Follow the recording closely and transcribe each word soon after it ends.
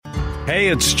Hey,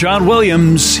 it's John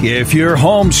Williams. If your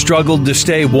home struggled to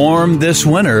stay warm this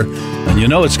winter, and you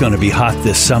know it's going to be hot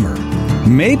this summer,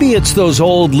 maybe it's those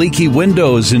old leaky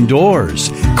windows and doors.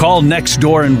 Call Next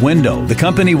Door and Window, the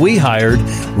company we hired.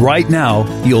 Right now,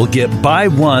 you'll get buy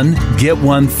one, get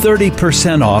one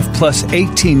 30% off plus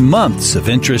 18 months of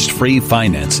interest-free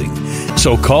financing.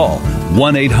 So call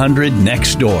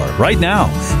 1-800-NEXT-DOOR right now.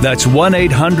 That's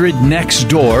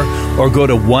 1-800-NEXT-DOOR or go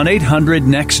to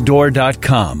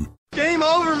 1-800-NEXTDOOR.com. Game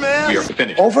over, man. We are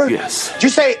finished. Over? Yes. Did you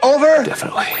say over?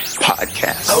 Definitely.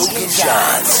 Podcast. Hogan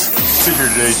Johns. Sit here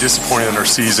today disappointed in our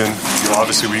season.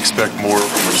 Obviously, we expect more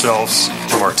from ourselves,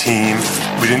 from our team.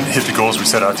 We didn't hit the goals we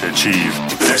set out to achieve.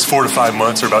 The next 4 to 5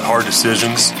 months are about hard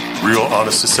decisions, real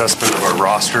honest assessment of our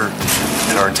roster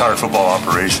and our entire football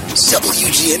operations.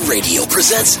 WGN Radio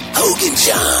presents Hogan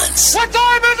Johns. What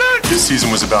time is it? This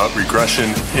season was about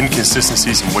regression,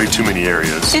 inconsistencies in way too many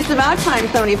areas. It's about time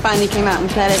somebody finally came out and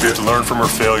said We it. have to learn from our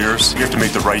failures. We have to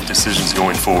make the right decisions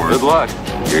going forward. Good luck.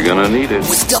 You're gonna need it.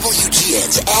 With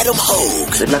WGN's Adam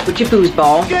Hogue. Good luck with your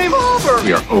foosball. Game over.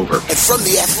 We are over. And from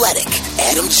The Athletic,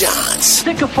 Adam Johns.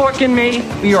 Stick a fork in me.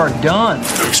 We are done. We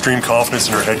have extreme confidence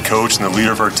in our head coach and the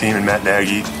leader of our team, and Matt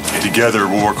Nagy. And together,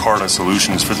 we'll work hard on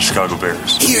solutions for the Chicago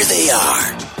Bears. Here they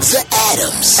are, the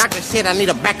Adams. Doctor said I need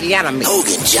a backiotomy.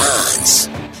 Hogan Johns.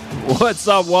 What's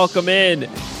up? Welcome in.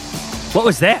 What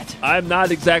was that? I'm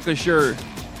not exactly sure.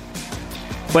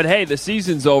 But hey, the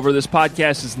season's over. This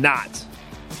podcast is not.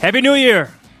 Happy New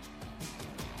Year.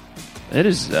 It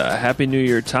is Happy New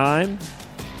Year time.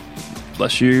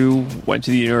 Unless you went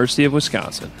to the University of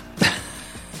Wisconsin.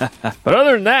 But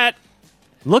other than that,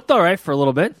 Looked all right for a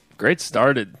little bit. great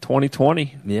start at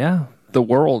 2020. Yeah. The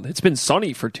world. It's been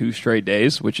sunny for 2 straight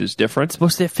days, which is different.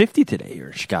 Supposed to hit 50 today here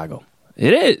in Chicago.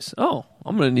 It is. Oh,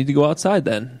 I'm going to need to go outside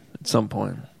then at some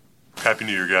point. Happy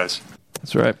New Year, guys.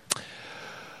 That's right.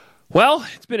 Well,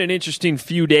 it's been an interesting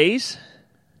few days.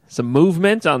 Some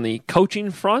movement on the coaching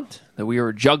front that we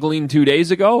were juggling 2 days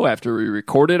ago after we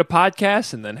recorded a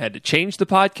podcast and then had to change the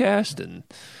podcast. And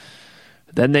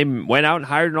then they went out and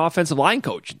hired an offensive line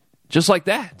coach. Just like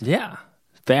that. Yeah.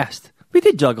 Fast. We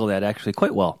did juggle that actually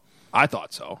quite well. I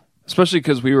thought so. Especially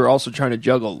because we were also trying to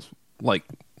juggle, like,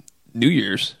 New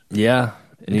Year's. Yeah.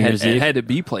 It had to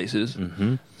be places.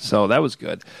 Mm-hmm. So that was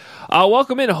good.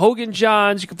 Welcome in, Hogan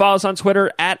Johns. You can follow us on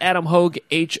Twitter at Adam Hogue,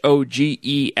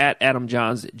 Hoge, at Adam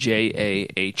Johns,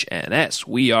 Jahns.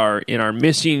 We are in our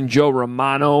missing Joe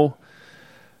Romano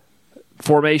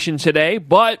formation today,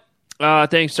 but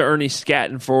thanks to Ernie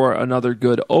Scatton for another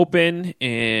good open,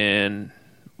 and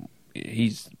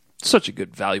he's such a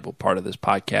good, valuable part of this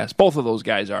podcast. Both of those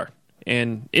guys are.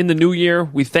 And in the new year,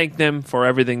 we thank them for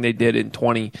everything they did in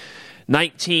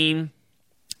 2019.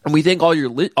 And we thank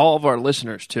all of our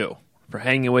listeners, too, for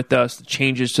hanging with us, the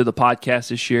changes to the podcast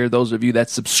this year. Those of you that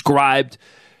subscribed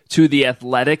to The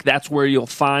Athletic, that's where you'll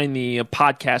find the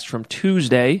podcast from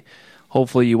Tuesday.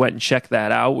 Hopefully you went and checked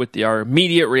that out with our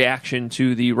immediate reaction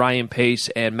to the Ryan Pace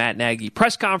and Matt Nagy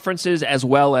press conferences, as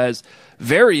well as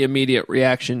very immediate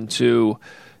reaction to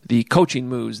the coaching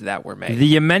moves that were made.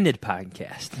 The amended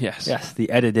podcast. Yes. Yes, the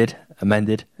edited,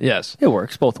 amended. Yes. It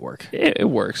works. Both work. It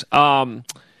works.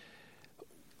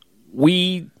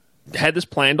 We had this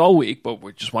planned all week, but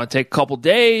we just want to take a couple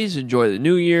days, enjoy the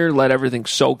new year, let everything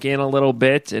soak in a little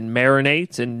bit and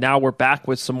marinate. And now we're back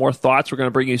with some more thoughts. We're going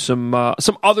to bring you some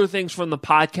other things from the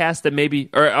podcast that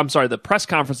the press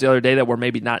conference the other day that were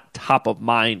maybe not top of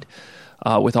mind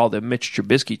with all the Mitch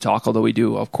Trubisky talk, although we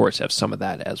do, of course, have some of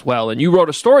that as well. And you wrote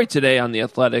a story today on The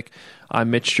Athletic on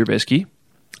Mitch Trubisky.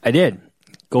 I did.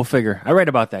 Go figure. I write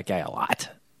about that guy a lot,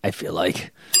 I feel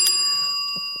like.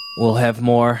 We'll have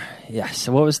more. Yes.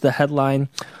 So what was the headline?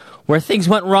 Where things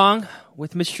went wrong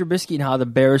with Mitch Trubisky and how the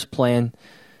Bears plan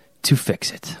to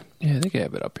fix it. Yeah, I think I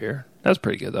have it up here. That's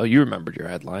pretty good, though. You remembered your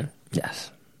headline.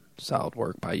 Yes. Solid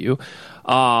work by you.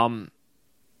 All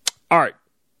right.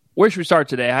 Where should we start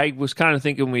today? I was kind of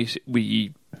thinking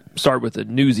we start with the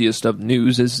newsiest of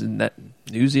news. Isn't that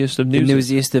newsiest of news? The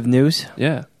newsiest of news?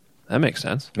 Yeah. That makes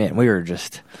sense. Man, we were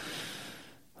just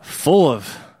full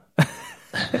of...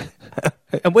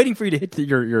 I'm waiting for you to hit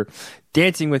your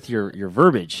dancing with your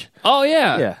verbiage. Oh,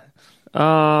 yeah.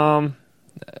 Yeah.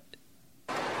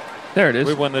 There it is.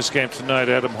 We win this game tonight.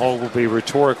 Adam Hogue will be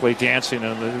rhetorically dancing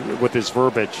with his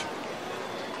verbiage.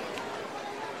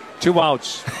 2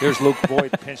 outs. Here's Luke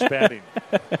Boyd pinch batting.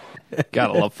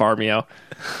 Gotta love Farmio.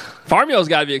 Farmio's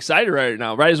got to be excited right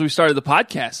now. Right as we started the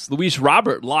podcast, Luis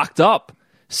Robert locked up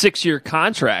 6-year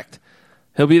contract.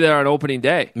 He'll be there on opening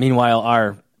day. Meanwhile,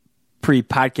 our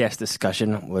pre-podcast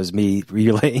discussion was me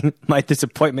relaying my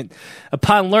disappointment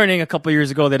upon learning a couple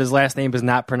years ago that his last name is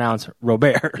not pronounced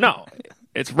Robert. No,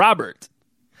 it's Robert.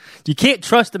 You can't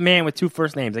trust a man with two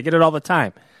first names. I get it all the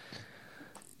time.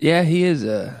 Yeah, he is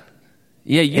a...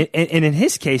 Yeah, and in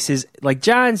his case,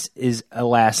 John's is a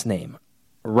last name.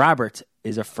 Robert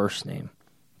is a first name.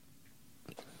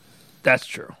 That's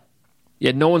true.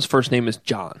 Yeah, no one's first name is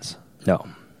John's. No.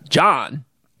 John?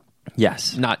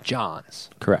 Yes. Not John's.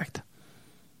 Correct.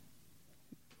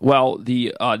 Well,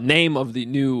 the name of the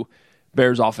new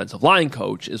Bears offensive line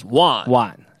coach is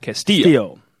Juan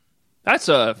Castillo. That's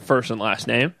a first and last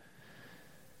name.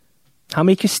 How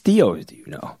many Castillos do you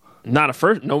know? Not a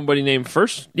first. Nobody named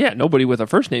first. Yeah, nobody with a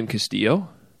first name Castillo.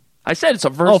 I said it's a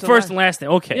first. Oh, first and last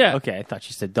name. Okay. Yeah. Okay. I thought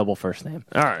you said double first name.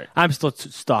 All right. I'm still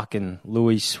stuck in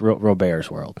Luis Robert's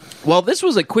world. Well, this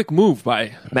was a quick move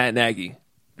by Matt Nagy.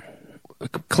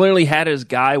 Clearly had his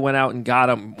guy, went out and got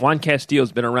him. Juan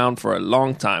Castillo's been around for a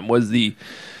long time. Was the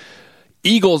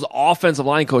Eagles' offensive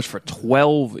line coach for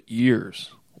 12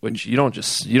 years. Which you don't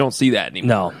see that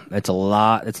anymore. No, it's a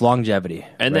lot. It's longevity.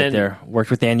 And right then there,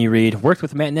 worked with Andy Reid, worked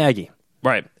with Matt Nagy.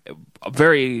 Right, a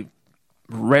very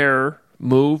rare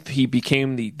move. He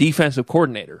became the defensive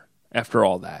coordinator after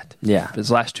all that. Yeah, his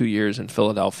last 2 years in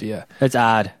Philadelphia. It's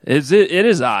odd. It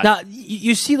is odd. Now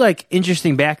you see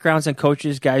interesting backgrounds on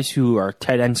coaches, guys who are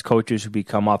tight ends coaches who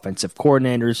become offensive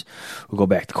coordinators, who go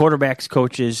back to quarterbacks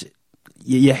coaches.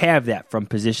 You have that from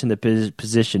position to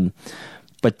position.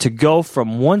 But to go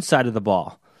from one side of the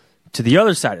ball to the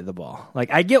other side of the ball,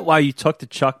 I get why you took to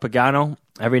Chuck Pagano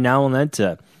every now and then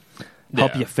to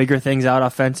help you figure things out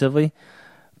offensively,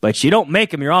 but you don't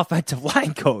make him your offensive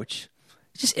line coach.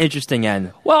 It's just interesting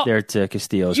end there to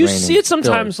Castillo's. You see it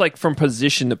sometimes from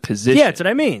position to position. Yeah, that's what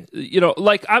I mean.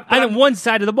 I'm on one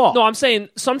side of the ball. No, I'm saying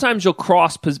sometimes you'll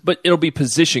cross, but it'll be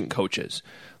position coaches.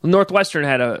 Northwestern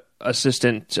had a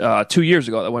assistant 2 years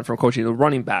ago that went from coaching the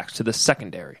running backs to the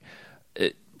secondary.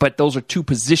 But those are two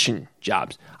position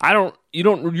jobs. You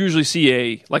don't usually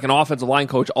see an offensive line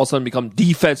coach all of a sudden become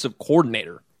defensive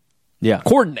coordinator. Yeah.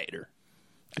 Coordinator.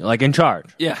 In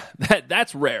charge. Yeah.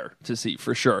 That's rare to see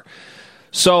for sure.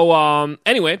 So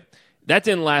anyway, that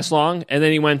didn't last long. And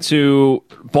then he went to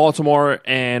Baltimore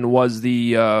and was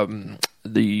the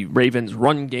Ravens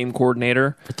run game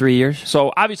coordinator for 3 years.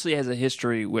 So obviously has a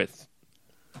history with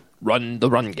the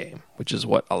run game, which is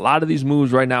what a lot of these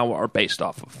moves right now are based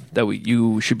off of, that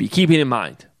you should be keeping in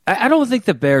mind. I don't think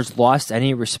the Bears lost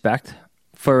any respect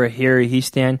for Harry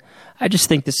Hiestand. I just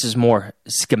think this is more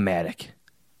schematic.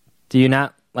 Do you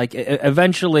not?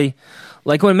 Eventually,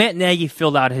 when Matt Nagy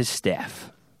filled out his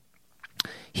staff,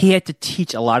 he had to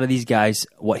teach a lot of these guys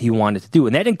what he wanted to do,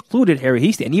 and that included Harry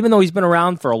Hiestand. Even though he's been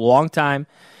around for a long time,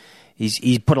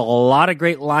 he's put a lot of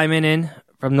great linemen in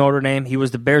from Notre Dame. He was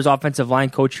the Bears offensive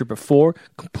line coach here before.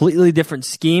 Completely different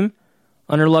scheme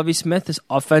under Lovie Smith is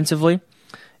offensively,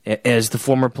 as the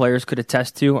former players could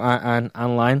attest to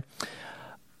online.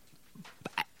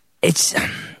 It's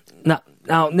now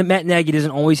Matt Nagy doesn't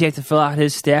always have to fill out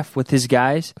his staff with his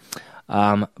guys,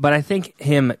 but I think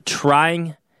him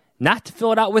trying not to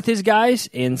fill it out with his guys,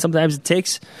 and sometimes it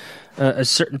takes a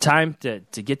certain time to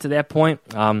get to that point.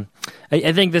 I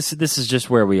think this is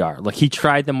just where we are. He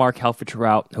tried the Mark Helfrich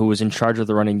route, who was in charge of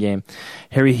the running game.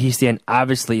 Harry Hiestand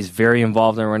obviously is very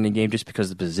involved in the running game just because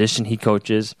of the position he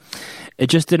coaches. It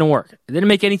just didn't work. It didn't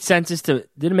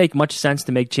make much sense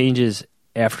to make changes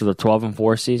after the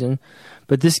 12-4 season.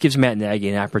 But this gives Matt Nagy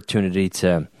an opportunity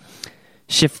to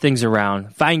shift things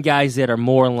around, find guys that are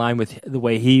more in line with the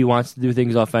way he wants to do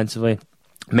things offensively,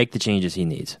 make the changes he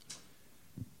needs.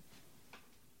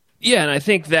 Yeah, and I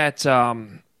think that,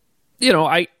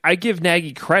 I give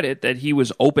Nagy credit that he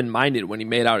was open-minded when he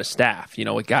made out his staff,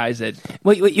 with guys that...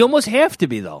 Well, you almost have to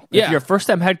be, though. Yeah. If you're a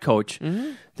first-time head coach,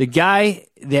 the guy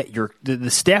that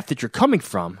the staff that you're coming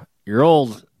from,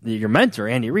 your mentor,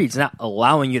 Andy Reid's not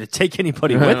allowing you to take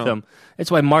anybody with him. That's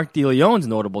why Mark DeLeon's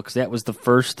notable, because that was the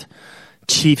first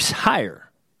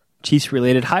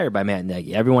Chiefs-related hire by Matt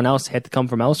Nagy. Everyone else had to come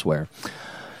from elsewhere.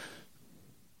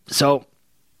 So...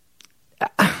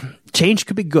 change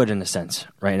could be good in a sense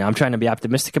right now. I'm trying to be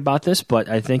optimistic about this, but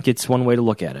I think it's one way to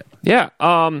look at it. Yeah.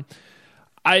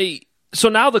 So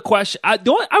now the question, I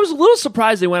was a little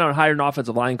surprised they went out and hired an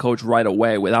offensive line coach right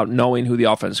away without knowing who the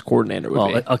offensive coordinator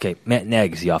would be. Okay, Matt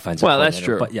Nagy's the offensive coordinator. Well, that's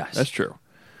true. But yes. That's true.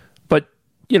 But,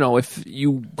 if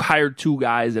you hired two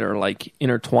guys that are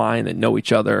intertwined, that know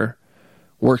each other,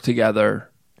 work together,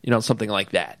 something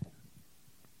like that.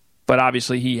 But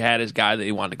obviously he had his guy that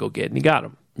he wanted to go get, and he got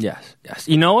him. Yes.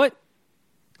 You know what?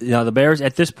 The Bears,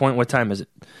 at this point, what time is it?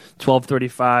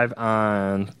 12:35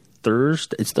 on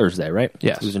Thursday. It's Thursday, right?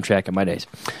 Yes. Losing track of my days.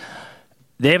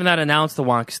 They have not announced the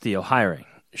Juan Castillo hiring.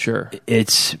 Sure.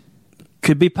 It's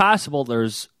could be possible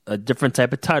there's a different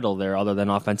type of title there other than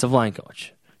offensive line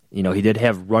coach. You know, he did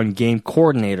have run game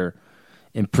coordinator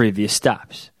in previous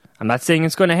stops. I'm not saying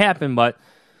it's going to happen, but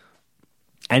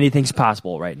anything's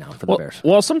possible right now for the Bears.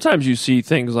 Well, sometimes you see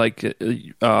things like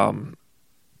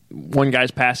one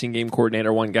guy's passing game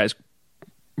coordinator, one guy's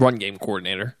run game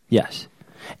coordinator. Yes.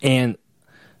 And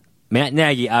Matt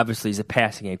Nagy obviously is a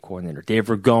passing game coordinator. Dave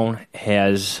Ragone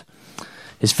has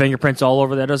his fingerprints all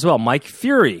over that as well. Mike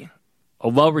Fury, a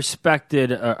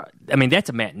well-respected, that's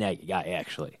a Matt Nagy guy,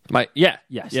 actually. Yes.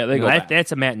 Yeah, they go back.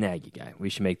 That's a Matt Nagy guy. We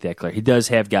should make that clear. He does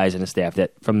have guys in the staff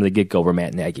that, from the get-go, were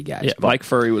Matt Nagy guys. Yeah, Mike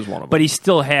Fury was one of them. But he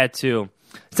still had to.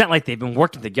 It's not like they've been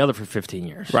working together for 15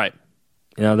 years. Right.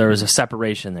 You know, there was a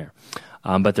separation there.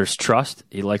 But there's trust.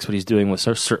 He likes what he's doing with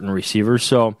certain receivers.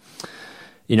 So,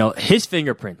 you know, his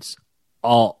fingerprints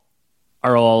are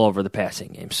all over the passing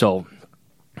game. So,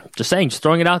 just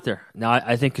throwing it out there. Now,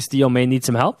 I think Castillo may need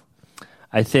some help.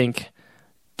 I think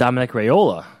Dominic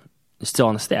Raiola is still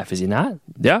on the staff, is he not?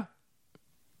 Yeah.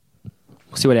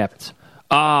 We'll see what happens.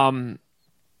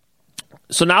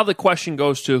 So now the question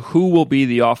goes to who will be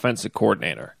the offensive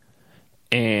coordinator.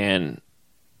 And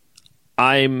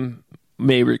I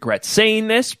may regret saying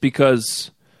this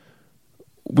because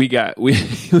we kind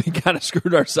of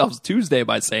screwed ourselves Tuesday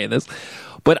by saying this.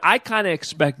 But I kind of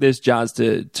expect this, Johns,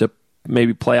 to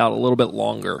maybe play out a little bit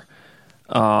longer.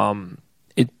 I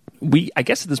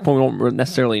guess at this point we don't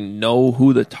necessarily know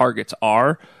who the targets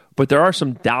are, but there are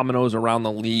some dominoes around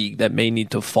the league that may need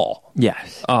to fall.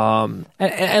 Yes.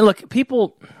 And look,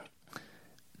 people,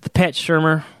 the Pat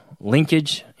Shurmur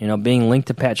linkage, being linked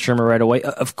to Pat Shurmur right away,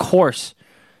 of course,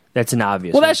 that's an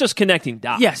obvious one. Well, that's just connecting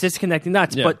dots. Yes, it's connecting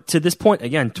dots. Yeah. But to this point,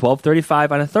 again,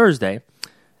 12:35 on a Thursday,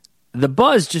 the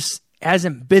buzz just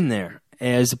hasn't been there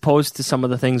as opposed to some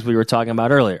of the things we were talking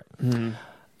about earlier.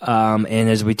 Mm-hmm. And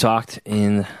as we talked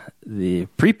in the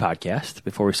pre-podcast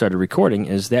before we started recording,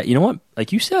 is that, you know what,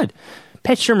 like you said,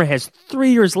 Pat Shurmur has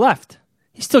 3 years left.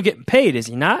 He's still getting paid, is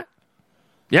he not?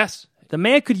 Yes. The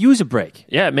man could use a break.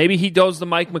 Yeah, maybe he does the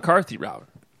Mike McCarthy route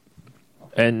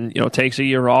and, takes a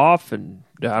year off and,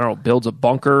 I don't know, builds a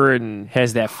bunker and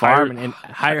has that farm and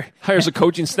hires a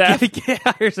coaching staff.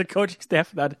 Hires a coaching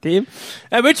staff, not a team,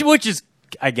 which is,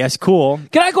 I guess, cool.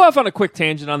 Can I go off on a quick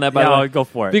tangent on that, by the way? Go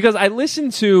for it. Because I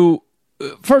listened to,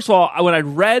 first of all, when I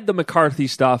read the McCarthy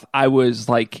stuff, I was,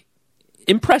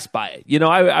 impressed by it.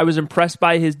 I was impressed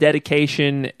by his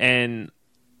dedication and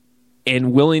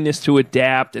willingness to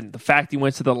adapt and the fact he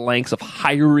went to the lengths of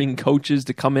hiring coaches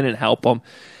to come in and help him.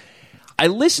 I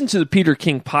listened to the Peter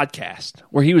King podcast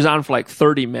where he was on for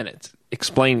 30 minutes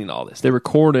explaining all this. They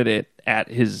recorded it at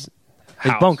his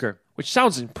house, bunker, which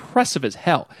sounds impressive as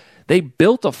hell. They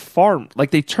built a farm,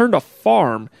 they turned a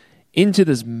farm into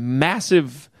this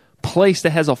massive place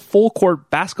that has a full court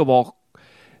basketball.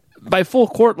 By full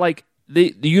court,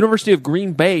 the University of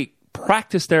Green Bay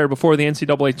practiced there before the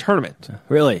NCAA tournament.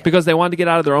 Really? Because they wanted to get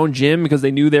out of their own gym because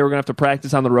they knew they were going to have to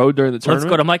practice on the road during the tournament.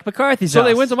 Let's go to Mike McCarthy's So house.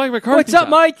 they went to Mike McCarthy's What's up,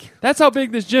 house. Mike? That's how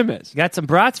big this gym is. You got some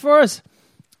brats for us?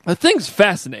 The thing's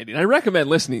fascinating. I recommend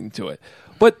listening to it.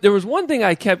 But there was one thing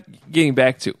I kept getting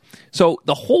back to. So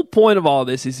the whole point of all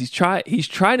this is he's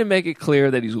trying to make it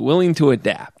clear that he's willing to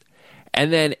adapt.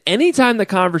 And then anytime the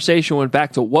conversation went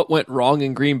back to what went wrong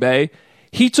in Green Bay,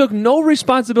 he took no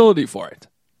responsibility for it.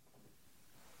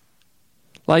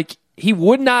 He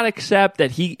would not accept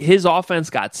that his offense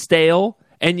got stale,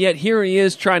 and yet here he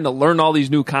is trying to learn all these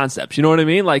new concepts. You know what I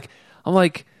mean? I'm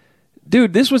like,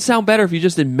 dude, this would sound better if you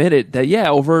just admitted that,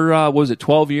 over,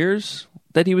 12 years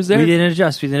that he was there? We didn't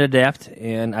adjust. We didn't adapt,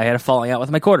 and I had a falling out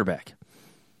with my quarterback.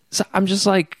 So I'm just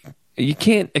you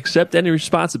can't accept any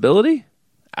responsibility?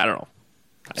 I don't know.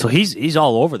 So he's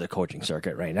all over the coaching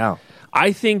circuit right now.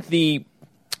 I think the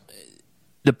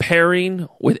pairing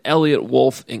with Elliott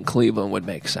Wolf in Cleveland would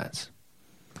make sense.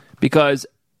 Because,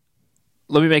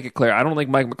 let me make it clear, I don't think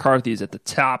Mike McCarthy is at the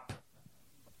top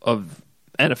of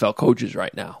NFL coaches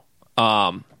right now.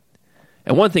 And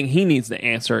one thing he needs to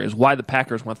answer is why the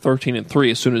Packers went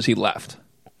 13-3 as soon as he left.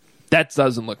 That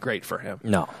doesn't look great for him.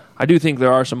 No. I do think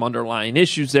there are some underlying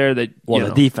issues there that...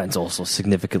 the defense also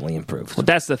significantly improved. Well,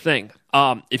 that's the thing.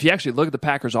 If you actually look at the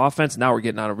Packers' offense, now we're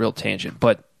getting on a real tangent,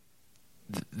 but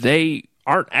they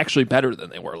aren't actually better than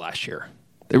they were last year.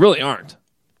 They really aren't.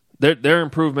 Their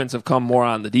improvements have come more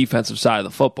on the defensive side of the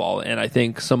football, and I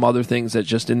think some other things that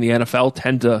just in the NFL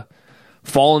tend to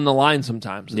fall in the line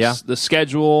sometimes. The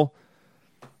schedule,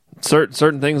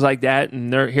 certain things like that,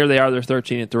 and here they are, they're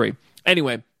 13-3.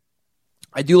 Anyway,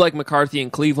 I do like McCarthy in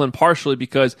Cleveland, partially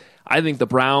because I think the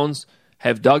Browns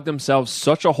have dug themselves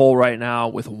such a hole right now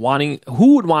with wanting.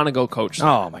 Who would want to go coach them?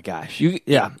 Oh my gosh!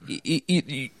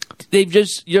 They've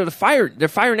just they're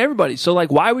firing everybody. So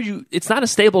like, why would you? It's not a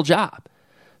stable job.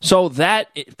 So that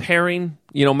pairing,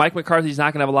 Mike McCarthy's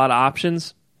not going to have a lot of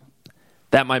options.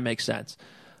 That might make sense.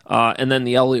 And then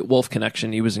the Elliott Wolf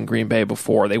connection. He was in Green Bay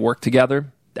before. They worked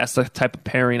together. That's the type of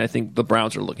pairing I think the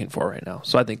Browns are looking for right now.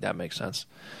 So I think that makes sense.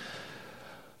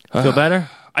 Feel better?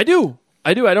 I do.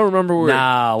 I don't remember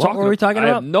what were we talking about?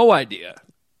 I have no idea.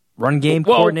 Run game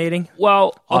coordinating?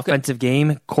 Well, okay. Offensive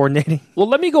game coordinating? Well,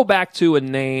 let me go back to a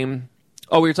name.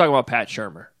 Oh, we were talking about Pat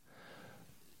Shurmur.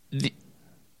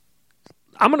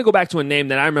 I'm going to go back to a name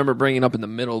that I remember bringing up in the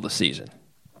middle of the season,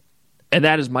 and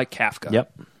that is Mike Kafka.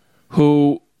 Yep.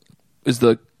 Who is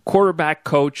the quarterback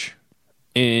coach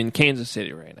in Kansas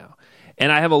City right now.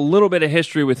 And I have a little bit of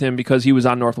history with him because he was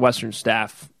on Northwestern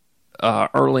staff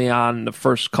early on the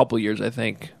first couple years, I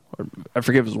think. Or I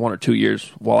forget if it was 1 or 2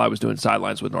 years while I was doing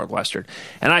sidelines with Northwestern.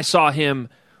 And I saw him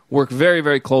work very,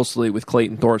 very closely with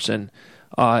Clayton Thorson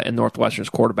and Northwestern's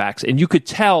quarterbacks. And you could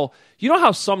tell,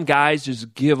 how some guys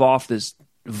just give off this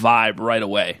vibe right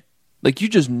away? Like, you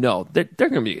just know they're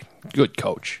going to be a good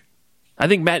coach. I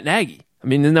think Matt Nagy. I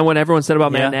mean, isn't that what everyone said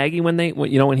about Matt Nagy when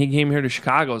he came here to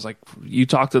Chicago? It was like, you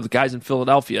talked to the guys in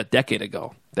Philadelphia a decade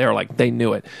ago. They were like, they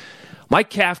knew it. Mike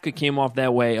Kafka came off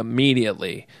that way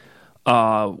immediately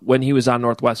when he was on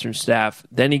Northwestern staff.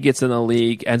 Then he gets in the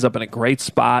league, ends up in a great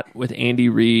spot with Andy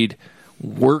Reid,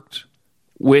 worked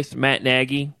with Matt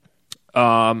Nagy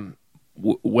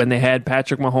when they had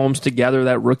Patrick Mahomes together,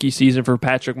 that rookie season for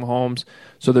Patrick Mahomes.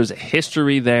 So there's a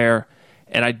history there.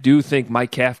 And I do think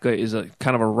Mike Kafka is a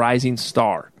kind of a rising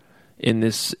star in the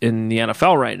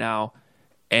NFL right now,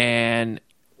 and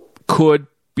could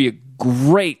be a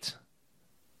great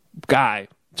guy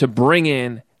to bring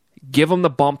in, give him the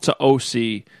bump to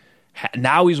OC.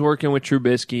 Now he's working with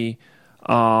Trubisky.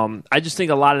 I just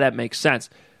think a lot of that makes sense.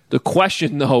 The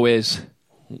question, though, is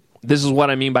this is what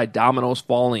I mean by dominoes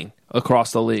falling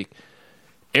across the league.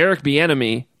 Eric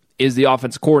Bieniemy is the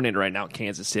offensive coordinator right now in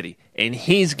Kansas City, and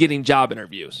he's getting job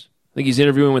interviews. I think he's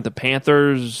interviewing with the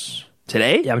Panthers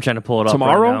today. Yeah, I'm trying to pull it up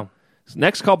tomorrow. Right now.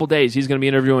 Next couple days, he's going to be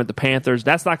interviewing with the Panthers.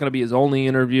 That's not going to be his only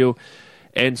interview,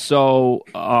 and so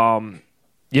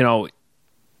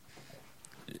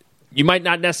you might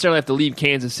not necessarily have to leave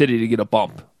Kansas City to get a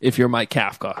bump if you're Mike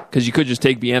Kafka, because you could just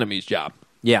take Bieniemy's job.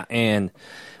 Yeah, and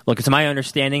look, it's my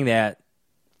understanding that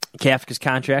Kafka's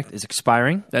contract is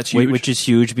expiring. That's huge. Which is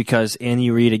huge because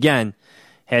Andy Reid, again,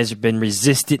 has been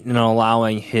resistant in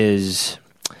allowing his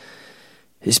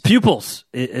pupils,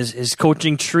 his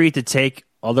coaching tree, to take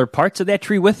other parts of that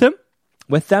tree with them.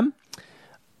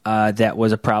 That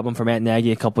was a problem for Matt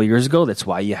Nagy a couple of years ago. That's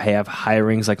why you have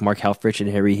hirings like Mark Helfrich and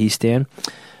Harry Hiestand.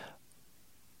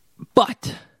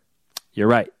 But you're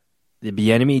right. The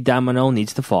Bieniemy domino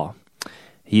needs to fall.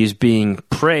 He's being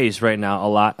praised right now a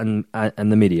lot in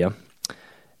the media.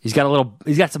 He's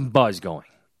got some buzz going,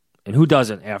 and who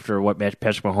doesn't after what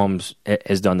Patrick Mahomes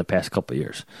has done the past couple of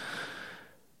years?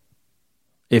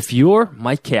 If you're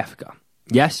Mike Kafka,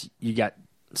 yes, you got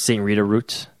St. Rita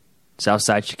roots,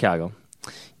 Southside Chicago.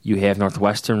 You have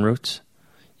Northwestern roots.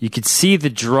 You could see the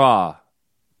draw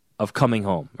of coming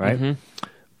home, right? Mm-hmm.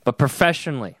 But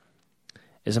professionally,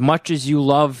 as much as you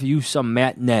love some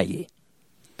Matt Nagy,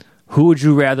 who would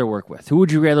you rather work with? Who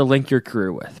would you rather link your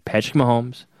career with? Patrick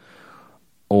Mahomes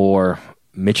or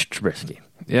Mitch Trubisky?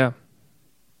 Yeah.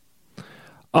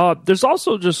 There's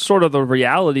also just sort of the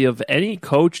reality of any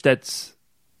coach that's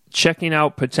checking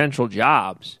out potential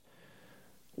jobs.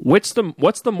 What's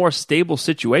the more stable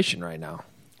situation right now?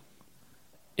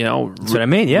 That's what I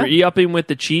mean, yeah. Re-upping with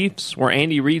the Chiefs, where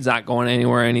Andy Reid's not going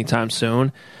anywhere anytime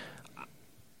soon.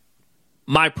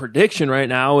 My prediction right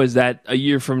now is that a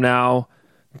year from now,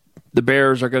 the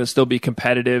Bears are going to still be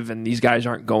competitive and these guys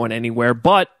aren't going anywhere.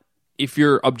 But if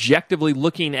you're objectively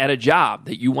looking at a job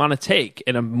that you want to take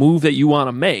and a move that you want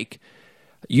to make,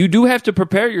 you do have to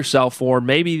prepare yourself for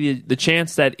maybe the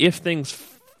chance that if things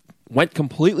went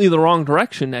completely the wrong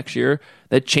direction next year,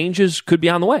 that changes could be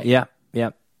on the way. Yeah.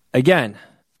 Again,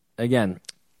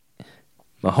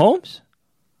 Mahomes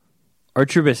or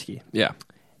Trubisky? Yeah.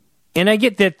 And I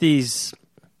get that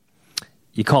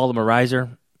you call him a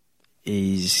riser.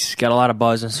 He's got a lot of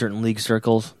buzz in certain league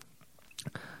circles.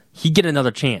 He'd get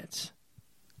another chance.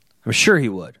 I'm sure he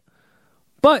would.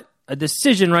 But a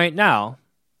decision right now,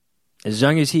 as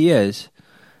young as he is,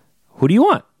 who do you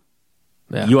want?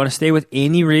 Yeah. You want to stay with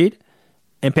Andy Reid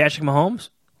and Patrick Mahomes?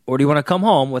 Or do you want to come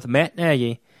home with Matt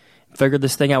Nagy, figure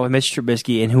this thing out with Mitch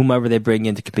Trubisky and whomever they bring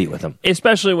in to compete with him.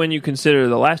 Especially when you consider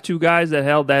the last two guys that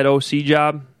held that OC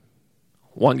job,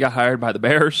 one got hired by the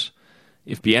Bears.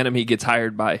 If Bieniemy gets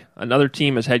hired by another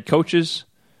team as head coaches,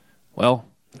 well,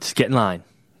 just get in line.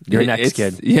 You're next,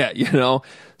 kid. Yeah,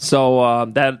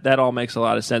 So that all makes a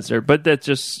lot of sense there. But that's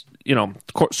just,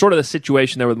 sort of the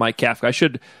situation there with Mike Kafka. I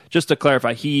should, just to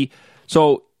clarify, he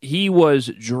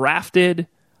was drafted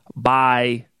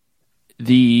by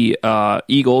the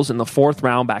Eagles in the 4th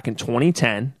round back in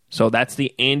 2010. So that's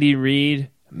the Andy Reid,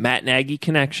 Matt Nagy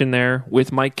connection there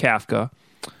with Mike Kafka.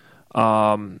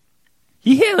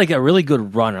 He had like a really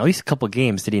good run, or at least a couple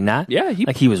games, did he not? Yeah.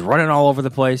 He was running all over the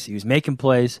place. He was making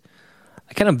plays.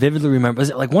 I kind of vividly remember.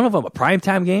 Was it like one of them a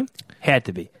primetime game? Had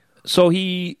to be. So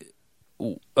he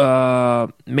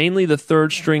mainly the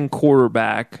third-string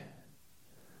quarterback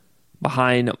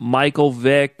behind Michael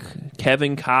Vick,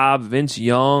 Kevin Kolb, Vince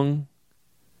Young.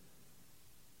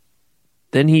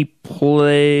 Then he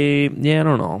played, I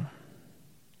don't know.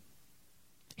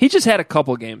 He just had a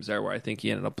couple games there where I think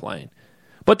he ended up playing.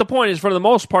 But the point is, for the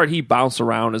most part, he bounced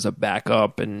around as a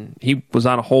backup, and he was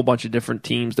on a whole bunch of different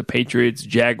teams, the Patriots,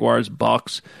 Jaguars,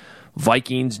 Bucks,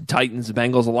 Vikings, Titans,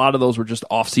 Bengals. A lot of those were just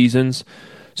off seasons.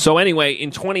 So anyway,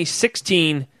 in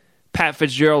 2016, Pat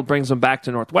Fitzgerald brings him back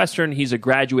to Northwestern. He's a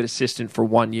graduate assistant for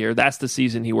 1 year. That's the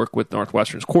season he worked with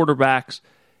Northwestern's quarterbacks.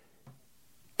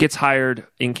 Gets hired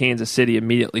in Kansas City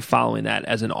immediately following that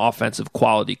as an offensive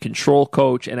quality control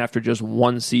coach, and after just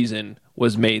 1 season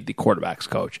was made the quarterback's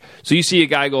coach. So you see a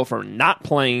guy go from not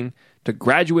playing to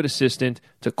graduate assistant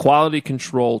to quality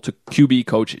control to QB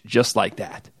coach just like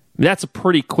that. I mean, that's a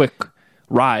pretty quick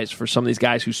rise for some of these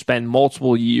guys who spend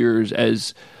multiple years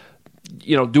as,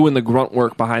 doing the grunt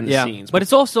work behind the scenes. But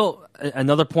it's also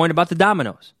another point about the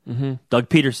dominoes. Mm-hmm. Doug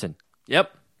Peterson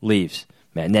leaves.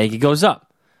 Matt Nagy goes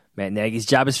up. Matt Nagy's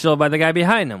job is filled by the guy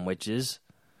behind him, which is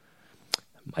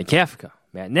Mike Kafka.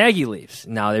 Matt Nagy leaves.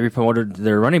 Now they promoted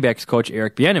their running backs coach,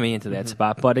 Eric Bieniemy, into that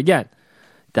spot. But again,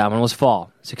 dominoes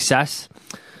fall. Success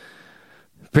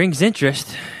brings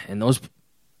interest, and those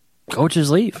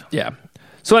coaches leave. Yeah.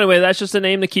 So anyway, that's just a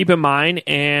name to keep in mind,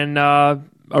 and a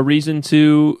reason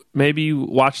to maybe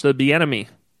watch the Bieniemy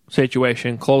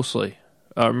situation closely.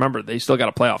 Remember, they still got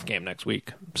a playoff game next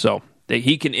week. So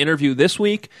he can interview this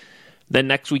week. Then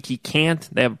next week he can't.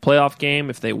 They have a playoff game.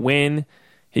 If they win,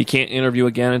 he can't interview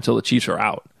again until the Chiefs are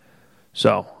out.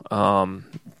 So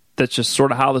that's just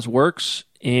sort of how this works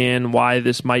and why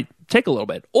this might take a little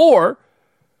bit. Or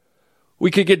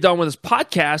we could get done with this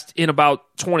podcast in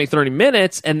about 20, 30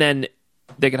 minutes, and then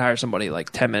they could hire somebody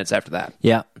like 10 minutes after that.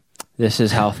 Yeah. This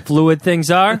is how fluid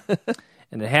things are.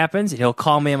 And it happens. He'll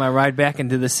call me on my ride back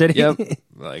into the city. Yep.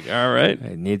 Like, all right.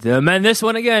 I need to amend this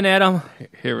one again, Adam.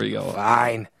 Here we go.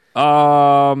 Fine.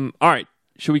 All right.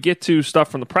 Should we get to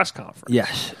stuff from the press conference?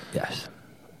 Yes.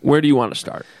 Where do you want to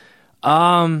start?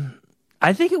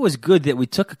 I think it was good that we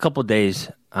took a couple days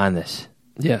on this.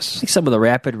 Yes. I think some of the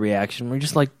rapid reaction, we're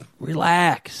just like,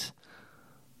 relax.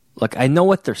 Look, I know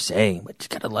what they're saying, but you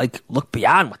got to look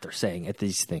beyond what they're saying at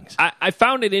these things. I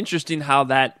found it interesting how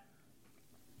that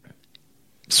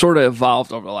sort of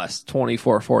evolved over the last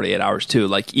 24, 48 hours too,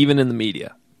 like even in the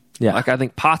media. Yeah. Like I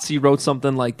think Potsy wrote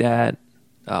something like that.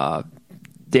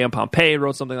 Dan Pompei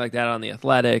wrote something like that on The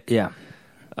Athletic. Yeah.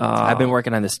 I've been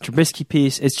working on this Trubisky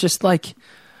piece. It's just like,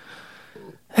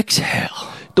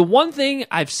 exhale. The one thing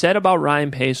I've said about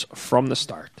Ryan Pace from the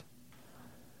start,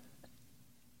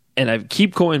 and I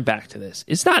keep going back to this,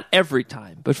 it's not every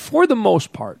time, but for the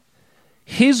most part,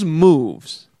 his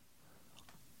moves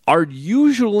are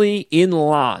usually in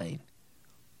line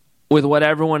with what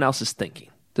everyone else is thinking.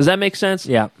 Does that make sense?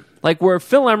 Yeah. Like where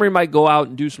Phil Emery might go out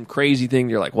and do some crazy thing,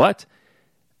 you're like, what?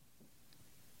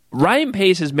 Ryan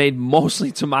Pace has made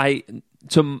mostly,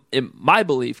 in my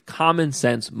belief, common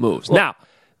sense moves. Well, now,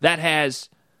 that has,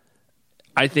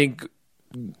 I think,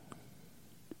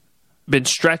 been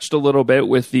stretched a little bit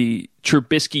with the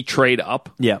Trubisky trade up.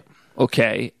 Yeah.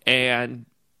 Okay. And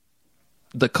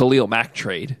the Khalil Mack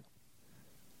trade.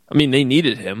 I mean, they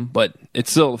needed him, but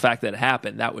it's still the fact that it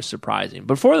happened. That was surprising.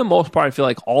 But for the most part, I feel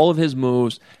like all of his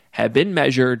moves have been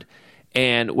measured.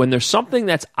 And when there's something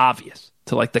that's obvious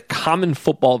to like the common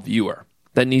football viewer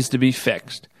that needs to be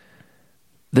fixed,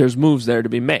 there's moves there to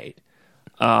be made.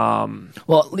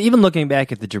 Well, even looking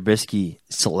back at the Trubisky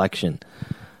selection,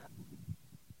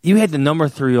 you had the number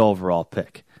 3 overall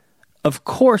pick. Of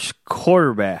course,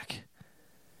 quarterback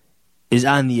is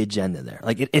on the agenda there.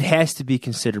 Like it has to be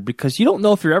considered because you don't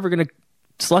know if you're ever going to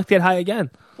select that high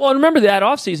again. Well, and remember that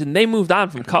offseason, they moved on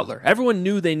from Cutler. Everyone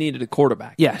knew they needed a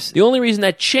quarterback. Yes. The only reason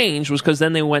that changed was because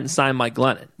then they went and signed Mike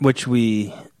Glennon. Which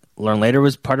we learned later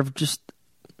was part of just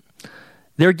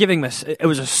they're giving this. It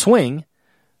was a swing,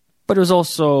 but it was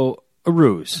also a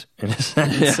ruse in a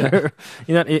sense.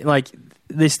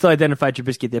 They still identified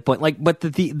Trubisky at that point. But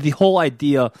the whole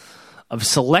idea of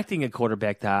selecting a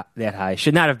quarterback that high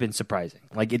should not have been surprising.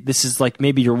 This is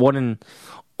maybe your one and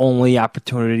only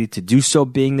opportunity to do so,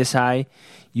 being this high.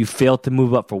 You failed to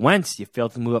move up for Wentz. You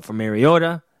failed to move up for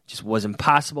Mariota. Just wasn't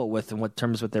possible with in what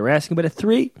terms what they were asking. But at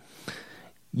 3,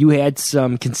 you had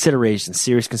some serious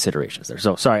considerations there.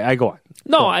 So sorry, I go on.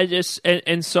 No, I just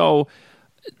and so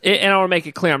I want to make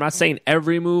it clear. I'm not saying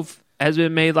every move has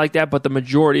been made like that, but the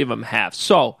majority of them have.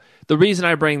 So the reason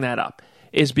I bring that up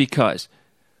is because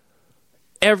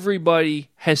everybody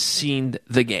has seen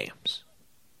the games.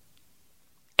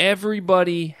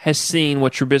 Everybody has seen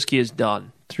what Trubisky has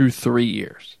done through 3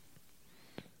 years.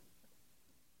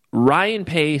 Ryan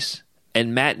Pace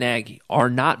and Matt Nagy are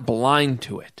not blind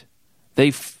to it.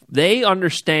 They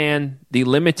understand the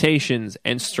limitations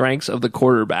and strengths of the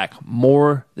quarterback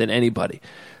more than anybody.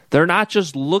 They're not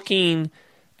just looking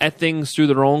at things through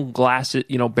their own glasses,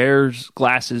 Bears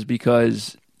glasses,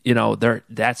 because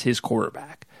that's his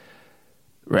quarterback.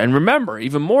 And remember,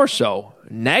 even more so,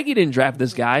 Nagy didn't draft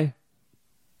this guy.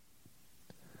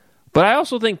 But I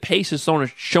also think Pace has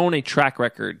shown a track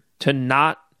record to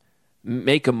not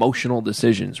make emotional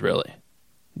decisions, really.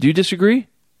 Do you disagree?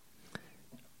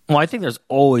 Well, I think there's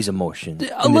always emotion.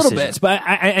 A little bit. But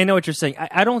I know what you're saying.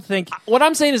 I don't think... What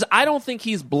I'm saying is I don't think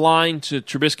he's blind to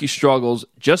Trubisky's struggles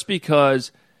just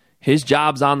because his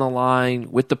job's on the line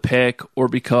with the pick, or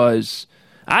because...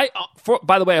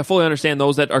 by the way, I fully understand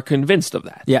those that are convinced of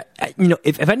that. Yeah.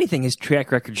 If anything, his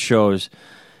track record shows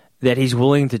that he's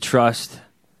willing to trust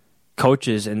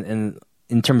coaches and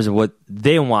in terms of what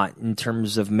they want, in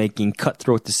terms of making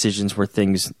cutthroat decisions where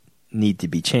things need to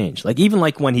be changed. Even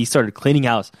when he started cleaning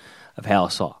house of Hal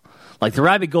Saw. The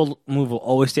Robbie Gould move will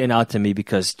always stand out to me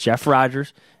because Jeff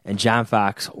Rodgers and John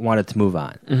Fox wanted to move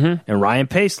on. Mm-hmm. And Ryan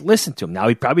Pace listened to him. Now,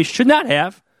 he probably should not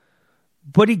have,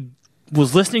 but he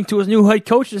was listening to his new head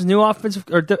coach, his new offensive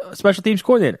or special teams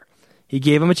coordinator. He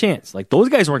gave him a chance. Those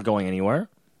guys weren't going anywhere.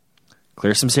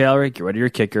 Clear some salary, get rid of your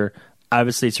kicker.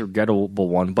 Obviously, it's a regrettable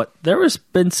one, but there has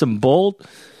been some bold,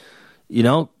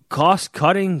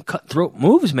 cost-cutting, cutthroat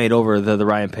moves made over the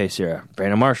Ryan Pace era.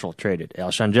 Brandon Marshall traded.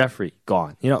 Alshon Jeffrey,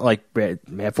 gone.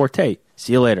 Matt Forte,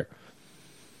 see you later.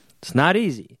 It's not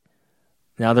easy.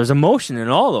 Now, there's emotion in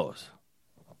all those.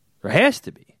 There has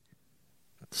to be.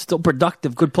 Still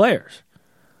productive, good players.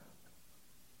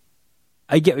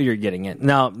 I get what you're getting at.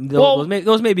 Now,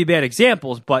 those may be bad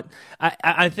examples, but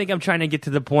I think I'm trying to get to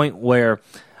the point where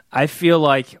I feel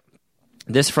like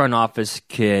this front office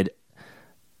could,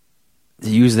 to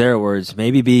use their words,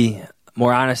 maybe be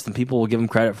more honest than people will give them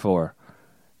credit for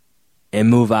and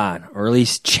move on, or at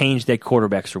least change that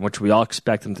quarterbacks room, which we all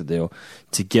expect them to do,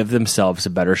 to give themselves a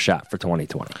better shot for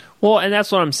 2020. Well, and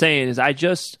that's what I'm saying is I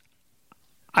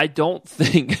don't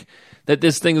think that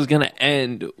this thing is going to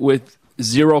end with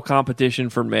zero competition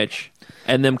for Mitch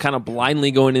and them kind of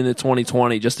blindly going into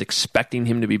 2020 just expecting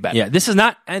him to be better. Yeah, this is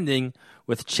not ending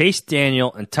with Chase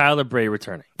Daniel and Tyler Bray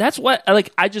returning. That's what,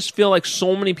 I just feel like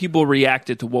so many people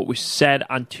reacted to what we said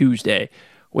on Tuesday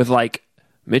with,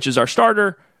 Mitch is our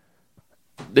starter.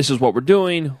 This is what we're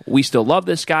doing. We still love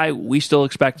this guy. We still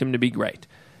expect him to be great.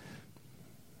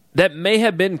 That may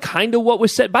have been kind of what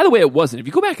was said. By the way, it wasn't. If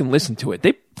you go back and listen to it,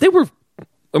 they were,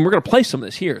 and we're going to play some of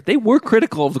this here, they were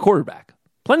critical of the quarterback.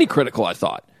 Plenty critical, I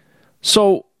thought.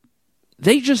 So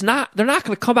they're not going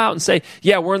to come out and say,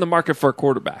 yeah, we're in the market for a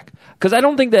quarterback. Because I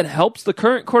don't think that helps the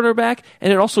current quarterback,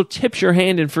 and it also tips your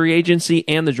hand in free agency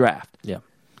and the draft. Yeah.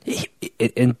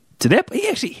 And to that, he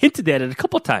actually hinted at it a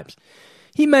couple times.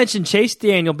 He mentioned Chase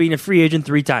Daniel being a free agent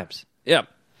 3 times. Yeah.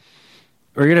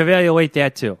 We're going to evaluate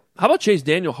that too. How about Chase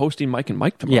Daniel hosting Mike and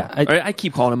Mike tomorrow? Yeah, I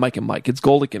keep calling him Mike and Mike. It's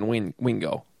Goldick and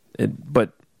Wingo.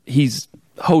 But he's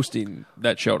hosting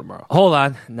that show tomorrow. Hold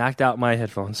on. Knocked out my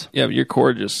headphones. Yeah, your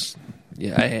cord just...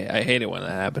 Yeah, I hate it when that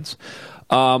happens.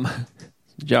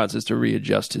 John says to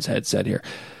readjust his headset here.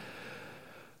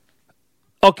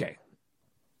 Okay.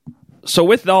 So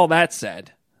with all that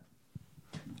said,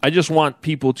 I just want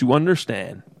people to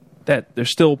understand that there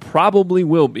still probably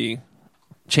will be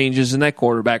changes in that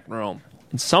quarterback room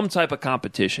and some type of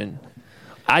competition.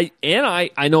 I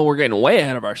know we're getting way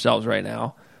ahead of ourselves right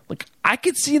now. I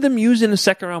could see them using a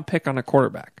second-round pick on a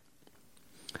quarterback.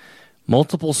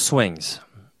 Multiple swings.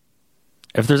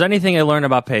 If there's anything I learned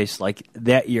about Pace,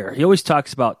 that year, he always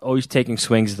talks about always taking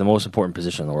swings at the most important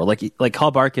position in the world. Like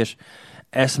Hal Barkish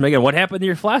asked him again, what happened to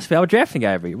your philosophy? I would draft a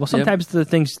guy every year. Well, sometimes the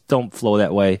things don't flow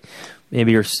that way.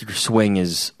 Maybe your swing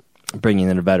is bringing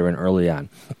in a veteran early on.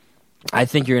 I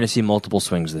think you're going to see multiple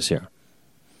swings this year. If there's anything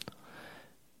I learned about Pace, that year, he always talks about always taking swings at the most important position in the world. Like Hal Barkish asked him again, what happened to your philosophy? I would draft a guy every year. Well, sometimes the things don't flow that way. Maybe your swing is bringing in a veteran early on.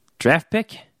 draft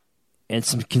pick and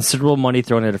some considerable money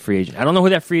thrown at a free agent. I don't know who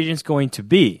that free agent is going to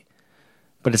be,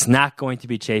 but it's not going to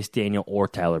be Chase Daniel or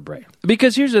Tyler Bray.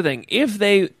 Because here's the thing. If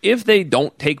they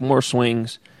don't take more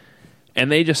swings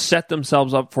and they just set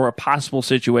themselves up for a possible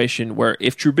situation where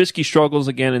if Trubisky struggles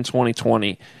again in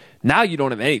 2020, now you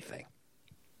don't have anything.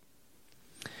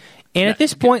 And at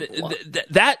this point,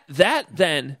 that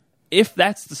then, if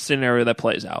that's the scenario that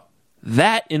plays out,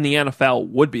 that in the NFL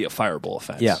would be a fireable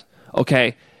offense. Yeah.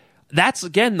 Okay. That's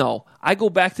again though. I go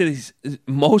back to these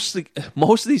most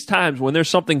of these times when there's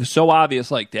something so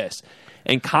obvious like this,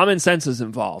 and common sense is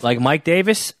involved. like Mike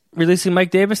Davis, releasing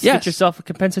Mike Davis to Yes. get yourself a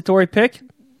compensatory pick.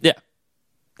 Yeah,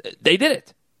 they did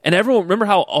it, and everyone remember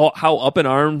how up in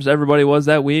arms everybody was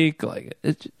that week.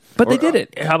 But they did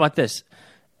it. How about this?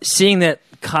 Seeing that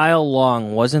Kyle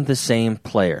Long wasn't the same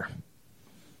player,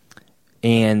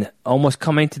 and almost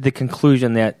coming to the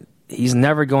conclusion that he's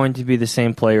never going to be the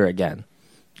same player again.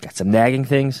 Got some nagging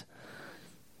things.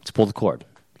 Let's pull the cord.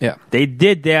 Yeah, They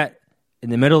did that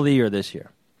in the middle of the year this year.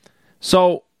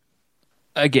 So,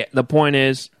 again, the point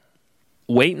is,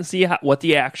 wait and see what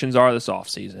the actions are this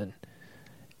offseason.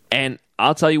 And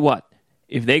I'll tell you what,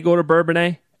 if they go to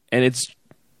Bourbonnais and it's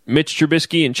Mitch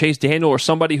Trubisky and Chase Daniel or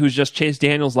somebody who's just Chase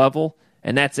Daniel's level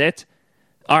and that's it,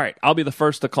 all right, I'll be the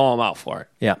first to call him out for it.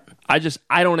 Yeah.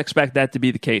 I don't expect that to be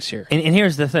the case here. And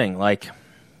here's the thing,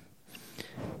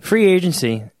 free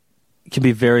agency can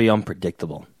be very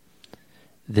unpredictable.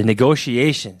 The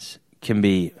negotiations can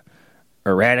be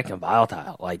erratic and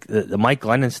volatile. Like the Mike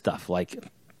Glennon stuff,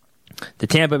 the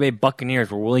Tampa Bay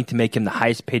Buccaneers were willing to make him the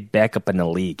highest paid backup in the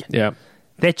league. Yeah.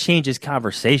 That changes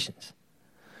conversations.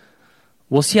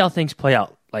 We'll see how things play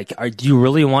out. Do you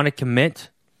really want to commit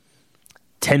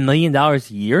 $10 million a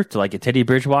year to a Teddy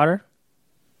Bridgewater?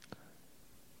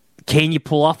 Can you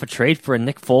pull off a trade for a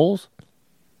Nick Foles?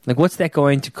 What's that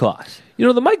going to cost?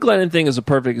 The Mike Glennon thing is a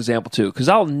perfect example, too, because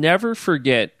I'll never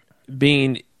forget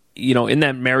being, in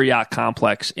that Marriott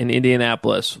complex in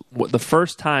Indianapolis, the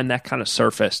first time that kind of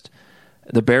surfaced,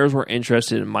 the Bears were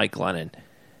interested in Mike Glennon.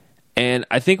 And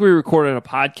I think we recorded a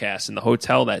podcast in the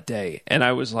hotel that day, and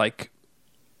I was,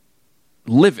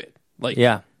 livid.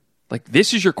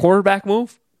 This is your quarterback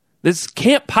move? This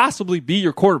can't possibly be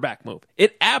your quarterback move.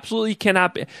 It absolutely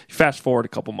cannot be. Fast forward a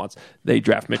couple months, they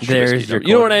draft Mitch Trubisky.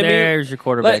 You know what I mean? There's your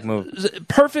quarterback move.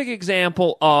 Perfect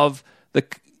example of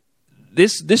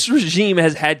this regime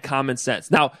has had common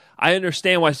sense. Now, I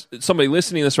understand why somebody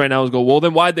listening to this right now is go, well,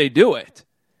 then why'd they do it?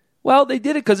 Well, they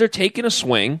did it because they're taking a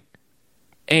swing,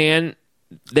 and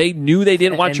they knew they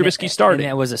didn't want Trubisky starting. And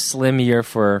that was a slim year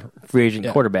for free agent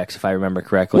quarterbacks, if I remember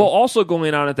correctly. Well, also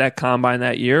going on at that combine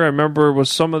that year, I remember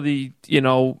was some of the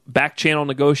back channel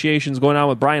negotiations going on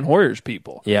with Brian Hoyer's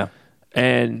people. Yeah,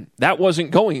 and that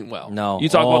wasn't going well. No, you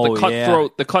talk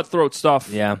about the cutthroat stuff.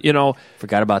 Yeah,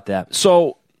 forgot about that.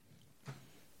 So,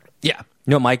 yeah,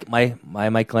 my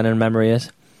Mike Glennon memory is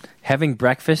having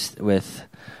breakfast with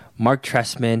Mark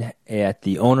Trestman at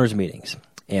the owners' meetings,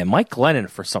 and Mike Glennon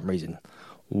for some reason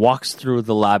walks through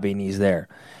the lobby and he's there.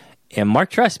 And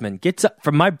Mark Trestman gets up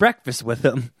from my breakfast with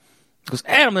him. Goes,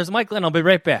 Adam, there's Mike Glennon. I'll be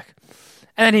right back.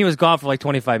 And then he was gone for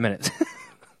 25 minutes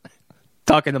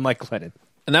talking to Mike Glennon.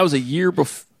 And that was a year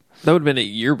before. That would have been a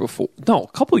year before. No,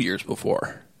 a couple years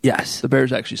before. Yes. The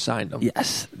Bears actually signed him.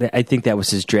 Yes. I think that was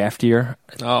his draft year.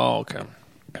 Oh, okay.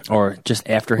 Or just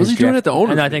after his draft. Was he doing it at the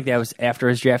owners? I think that was after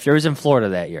his draft. It was in Florida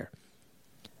that year.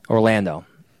 Orlando.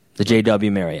 The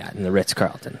JW Marriott and the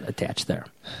Ritz-Carlton attached there.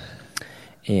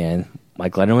 And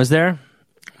Mike Glennon was there.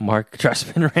 Mark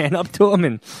Trestman ran up to him,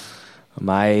 and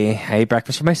I ate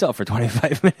breakfast for myself for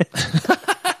 25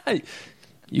 minutes.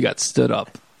 You got stood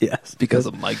up. Yes. Because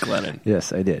of Mike Glennon.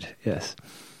 Yes, I did. Yes.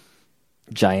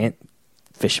 Giant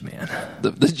fish man.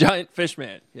 The giant fish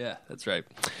man. Yeah, that's right.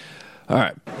 All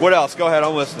right. What else? Go ahead.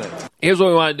 I'm listening. Here's what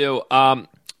we want to do. A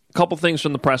couple things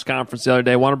from the press conference the other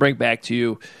day I want to bring back to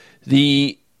you.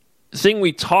 The thing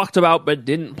we talked about but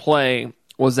didn't play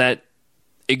was that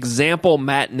example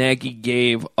Matt Nagy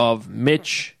gave of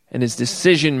Mitch and his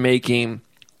decision-making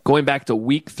going back to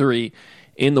week 3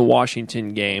 in the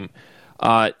Washington game.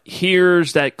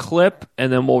 Here's that clip,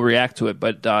 and then we'll react to it.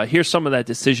 But here's some of that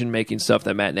decision-making stuff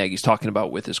that Matt Nagy's talking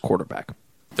about with his quarterback.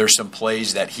 There's some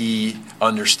plays that he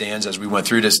understands as we went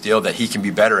through this deal that he can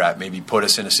be better at, maybe put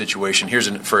us in a situation.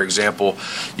 For example,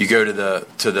 you go to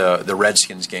the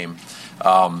Redskins game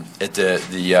at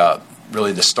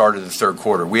really the start of the third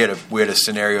quarter. We had a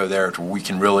scenario there where we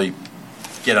can really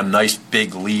get a nice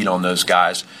big lead on those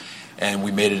guys, and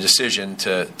we made a decision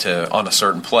to on a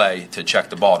certain play to check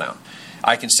the ball down.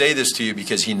 I can say this to you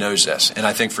because he knows this. And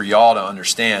I think for y'all to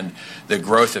understand the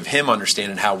growth of him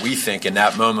understanding how we think in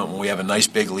that moment when we have a nice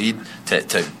big lead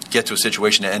to get to a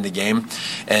situation to end the game.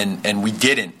 And we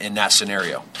didn't in that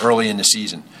scenario early in the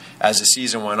season. As the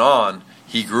season went on,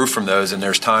 he grew from those. And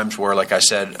there's times where, like I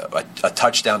said, a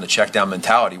touchdown to check down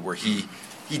mentality where he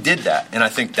did that. And I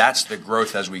think that's the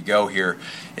growth as we go here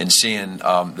in seeing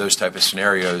those type of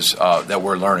scenarios that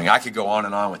we're learning. I could go on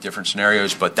and on with different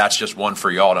scenarios, but that's just one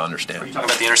for y'all to understand. Are you talking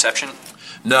about the interception?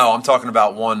 No, I'm talking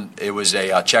about one. It was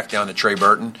a check down to Trey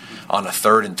Burton on a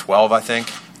 3rd and 12, I think.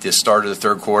 The start of the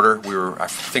third quarter, I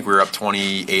think we were up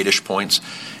 28-ish points,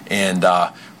 and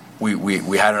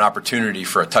we had an opportunity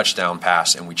for a touchdown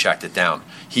pass, and we checked it down.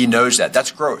 He knows that.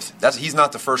 That's growth. He's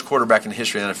not the first quarterback in the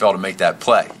history of the NFL to make that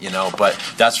play, but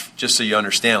that's just so you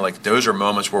understand, like, those are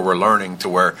moments where we're learning to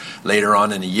where later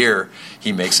on in the year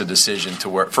he makes a decision to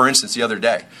where, for instance, the other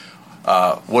day,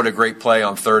 what a great play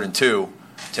on 3rd and 2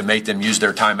 to make them use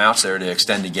their timeouts there to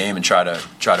extend the game and try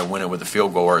to win it with a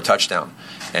field goal or a touchdown,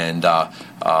 and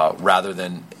rather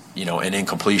than an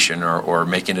incompletion or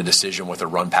making a decision with a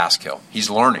run-pass kill. He's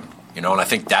learning, and I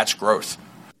think that's growth.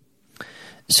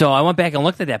 So I went back and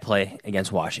looked at that play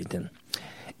against Washington,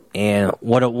 and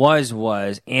what it was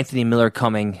Anthony Miller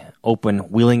coming open,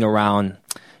 wheeling around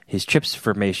his trips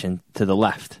formation to the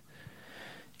left.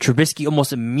 Trubisky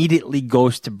almost immediately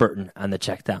goes to Burton on the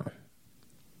check down.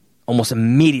 Almost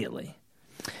immediately.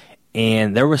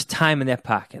 And there was time in that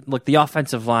pocket. Look, the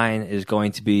offensive line is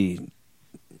going to be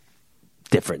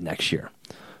different next year.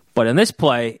 But in this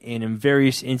play, and in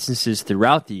various instances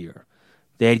throughout the year,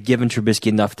 they had given Trubisky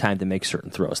enough time to make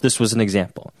certain throws. This was an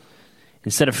example.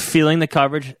 Instead of feeling the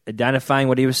coverage, identifying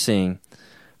what he was seeing,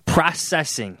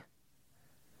 processing,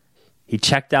 he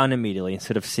checked down immediately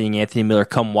instead of seeing Anthony Miller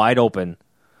come wide open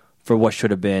for what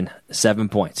should have been 7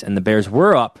 points. And the Bears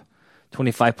were up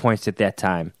 25 points at that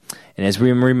time. And as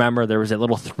we remember, there was that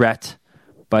little threat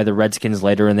by the Redskins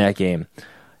later in that game.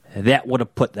 That would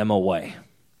have put them away.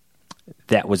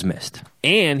 That was missed.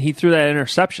 And he threw that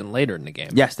interception later in the game.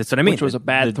 Yes, that's what I mean. Which was a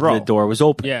bad throw. The door was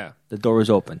open. Yeah. The door was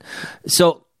open.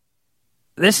 So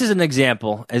this is an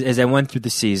example, as I went through the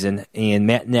season, and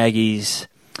Matt Nagy's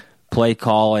play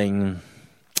calling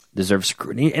deserves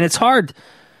scrutiny. And it's hard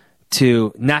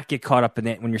to not get caught up in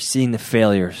that when you're seeing the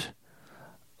failures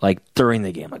like during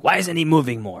the game. Like, why isn't he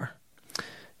moving more?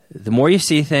 The more you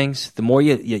see things, the more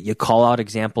you call out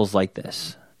examples like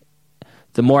this.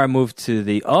 The more I move to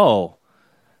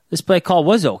this play call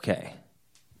was okay.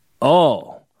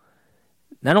 Not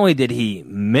only did he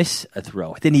miss a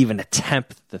throw, he didn't even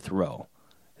attempt the throw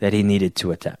that he needed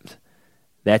to attempt.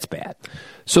 That's bad.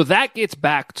 So that gets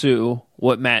back to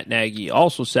what Matt Nagy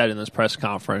also said in this press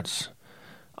conference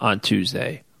on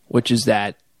Tuesday, which is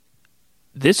that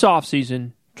this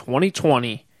offseason,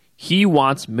 2020, he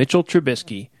wants Mitchell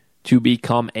Trubisky to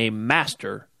become a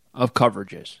master of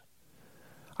coverages.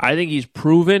 I think he's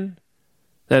proven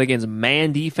that against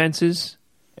man defenses,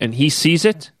 and he sees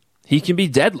it, he can be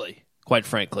deadly, quite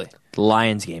frankly. The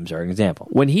Lions games are an example.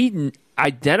 When he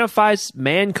identifies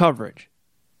man coverage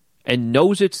and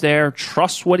knows it's there,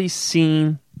 trusts what he's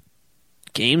seen,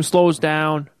 game slows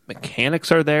down,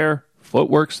 mechanics are there,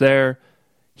 footwork's there,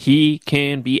 he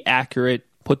can be accurate,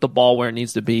 put the ball where it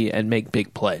needs to be, and make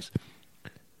big plays.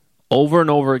 Over and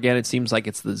over again, it seems like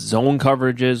it's the zone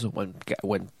coverages,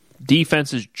 when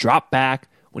defenses drop back,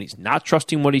 when he's not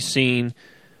trusting what he's seen.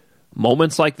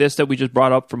 Moments like this that we just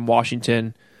brought up from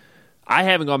Washington. I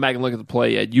haven't gone back and looked at the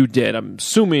play yet. You did. I'm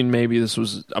assuming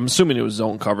it was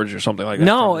zone coverage or something like that.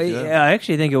 No, I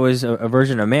actually think it was a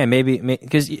version of man. Maybe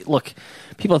because look,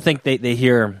 people think they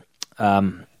hear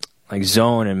like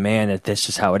zone and man, that that's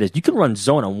just how it is. You can run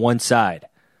zone on one side,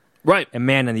 right, and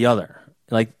man on the other.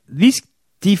 Like these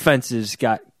defenses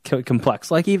got complex.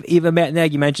 Like even Matt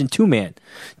Nagy mentioned two-man.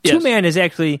 Yes. Two-man is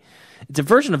actually, it's a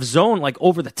version of zone, like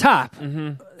over the top,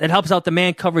 that helps out the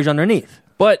man coverage underneath.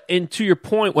 But and to your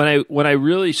point, when I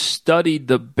really studied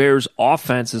the Bears'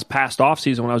 offense this past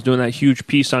offseason, when I was doing that huge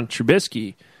piece on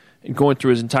Trubisky and going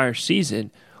through his entire season,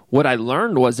 what I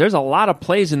learned was there's a lot of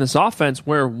plays in this offense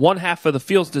where one half of the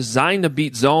field's designed to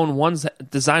beat zone, one's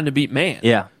designed to beat man.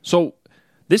 Yeah. So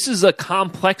this is a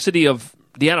complexity of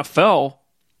the NFL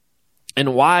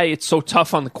and why it's so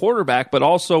tough on the quarterback, but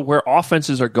also where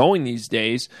offenses are going these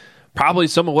days. Probably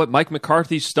some of what Mike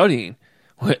McCarthy's studying,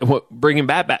 bringing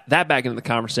that back into the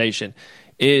conversation,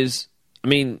 is,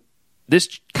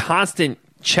 this constant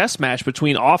chess match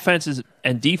between offenses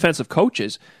and defensive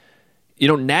coaches.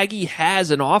 Nagy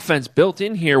has an offense built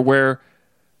in here where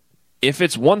If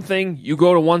it's one thing, you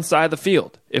go to one side of the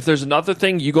field. If there's another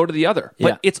thing, you go to the other.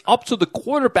 But it's up to the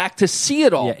quarterback to see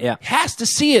it all. Has to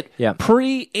see it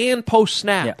pre and post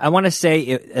snap. Yeah. I want to say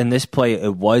in this play,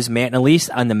 it was Mann, at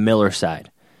least on the Miller side.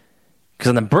 Because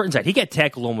on the Burton side, he got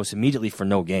tackled almost immediately for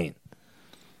no gain.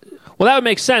 Well, that would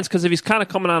make sense because if he's kind of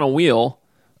coming on a wheel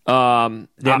out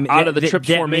of the trips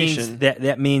formation.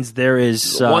 That means there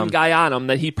is one guy on him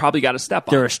that he probably got to step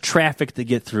on. There is traffic to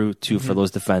get through for those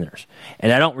defenders.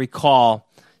 And I don't recall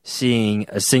seeing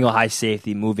a single high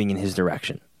safety moving in his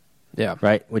direction. Yeah.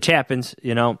 Right? Which happens,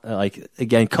 like,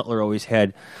 again, Cutler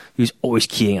he was always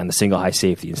keying on the single high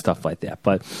safety and stuff like that.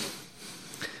 But,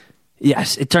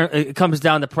 yes, it comes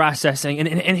down to processing.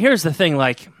 And here's the thing,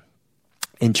 like,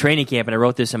 in training camp, and I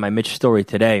wrote this in my Mitch story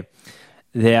today,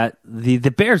 that the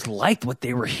Bears liked what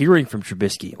they were hearing from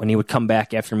Trubisky when he would come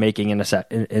back after making an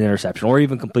interception or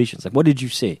even completions. Like, what did you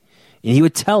see? And he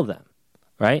would tell them,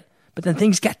 right? But then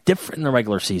things got different in the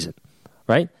regular season,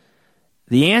 right?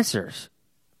 The answers,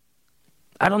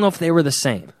 I don't know if they were the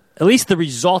same. At least the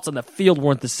results on the field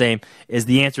weren't the same as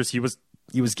the answers he was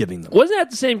giving them. Wasn't that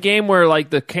the same game where, like,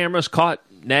 the cameras caught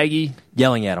Nagy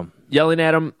yelling at him?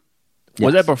 Yes.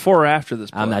 Was that before or after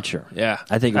this play? I'm not sure. Yeah.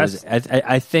 I think it was.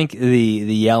 I think the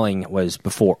yelling was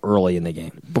early in the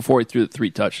game. Before he threw the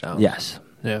 3 touchdowns. Yes.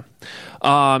 Yeah.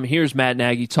 Here's Matt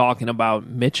Nagy talking about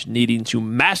Mitch needing to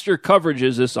master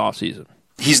coverages this offseason.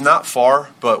 He's not far,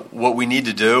 but what we need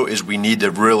to do is we need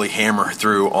to really hammer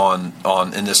through on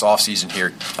in this offseason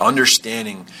here,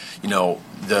 understanding,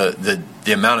 the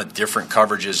amount of different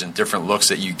coverages and different looks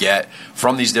that you get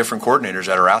from these different coordinators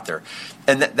that are out there.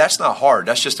 And that's not hard.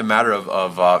 That's just a matter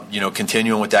of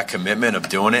continuing with that commitment of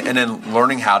doing it and then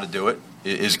learning how to do it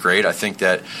is great. I think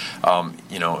that,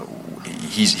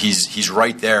 he's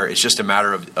right there. It's just a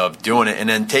matter of doing it and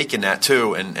then taking that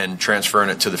too and transferring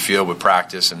it to the field with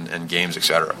practice and games,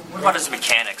 etc. What about his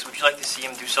mechanics? Would you like to see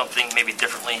him do something maybe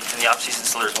differently in the offseason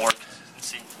so there's more?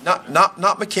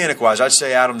 Not mechanic-wise. I'd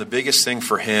say, Adam, the biggest thing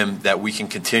for him that we can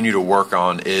continue to work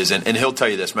on is, and he'll tell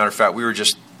you this. Matter of fact, we were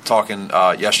just talking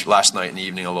last night in the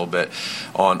evening a little bit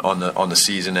on the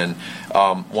season, and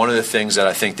one of the things that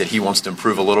I think that he wants to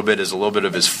improve a little bit is a little bit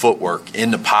of his footwork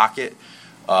in the pocket.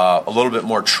 A little bit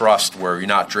more trust where you're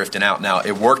not drifting out. Now,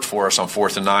 it worked for us on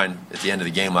 4th and 9 at the end of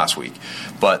the game last week.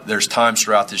 But there's times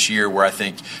throughout this year where I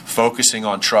think focusing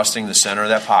on trusting the center of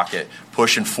that pocket,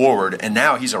 pushing forward, and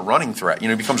now he's a running threat.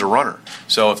 He becomes a runner.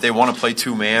 So if they want to play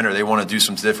 2-man or they want to do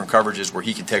some different coverages where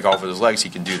he can take off with his legs, he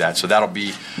can do that. So that'll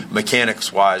be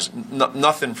mechanics-wise,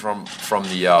 nothing from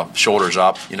the shoulders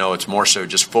up. It's more so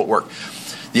just footwork.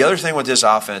 The other thing with this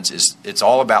offense is it's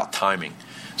all about timing.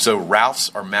 So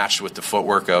routes are matched with the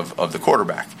footwork of the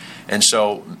quarterback. And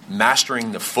so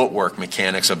mastering the footwork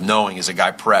mechanics of knowing, is a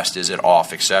guy pressed, is it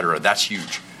off, etc., that's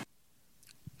huge.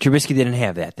 Trubisky didn't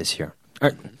have that this year.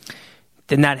 Or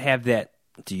did not have that,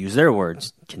 to use their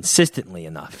words, consistently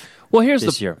enough. Well, here's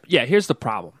the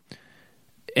problem.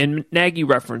 And Nagy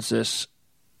referenced this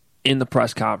in the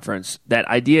press conference, that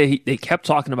idea they kept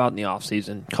talking about in the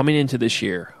offseason, coming into this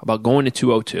year, about going to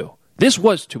 202. This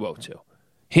was 202.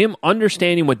 Him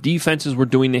understanding what defenses were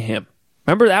doing to him.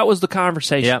 Remember, that was the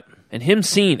conversation. Yep. And him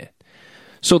seeing it.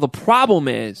 So the problem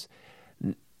is,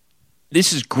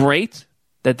 this is great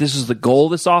that this is the goal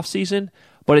this offseason,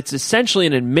 but it's essentially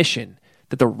an admission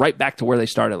that they're right back to where they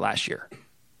started last year.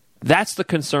 That's the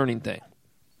concerning thing.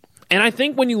 And I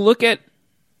think when you look at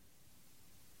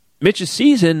Mitch's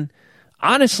season,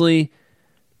 honestly,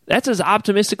 that's as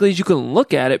optimistically as you can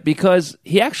look at it because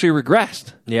he actually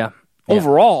regressed. Yeah.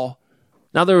 Overall.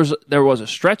 Now, there was a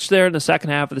stretch there in the second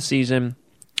half of the season,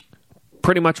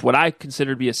 pretty much what I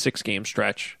consider to be a 6-game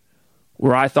stretch,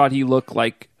 where I thought he looked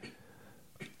like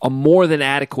a more than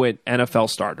adequate NFL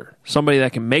starter, somebody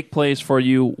that can make plays for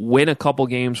you, win a couple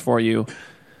games for you.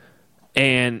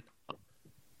 And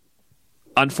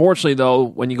unfortunately, though,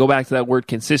 when you go back to that word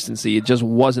consistency, it just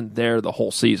wasn't there the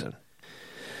whole season.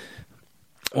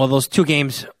 Well, those 2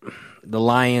 games, the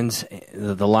Lions,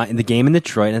 the game in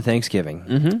Detroit on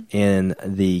Thanksgiving, and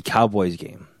the Cowboys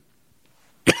game.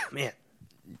 Man,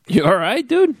 you all right,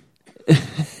 dude?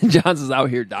 Johns is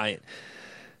out here dying.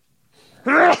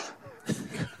 All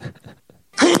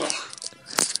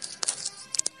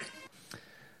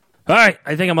right,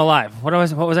 I think I'm alive. What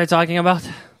was I talking about?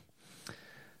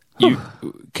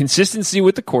 Consistency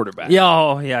with the quarterback.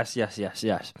 Oh, yes.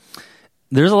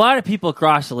 There's a lot of people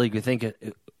across the league who think,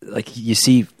 like, you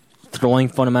see throwing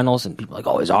fundamentals and people are like,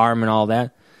 oh, his arm and all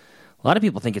that. A lot of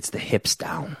people think it's the hips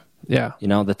down. Yeah.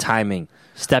 The timing,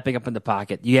 stepping up in the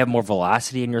pocket. You have more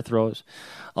velocity in your throws.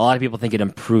 A lot of people think it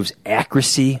improves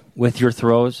accuracy with your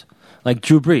throws. Like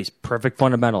Drew Brees, perfect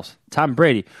fundamentals. Tom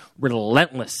Brady,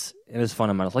 relentless in his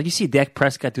fundamentals. Like you see Dak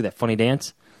Prescott do that funny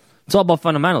dance. It's all about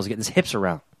fundamentals, getting his hips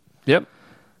around. Yep.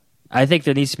 I think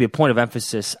there needs to be a point of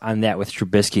emphasis on that with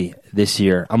Trubisky this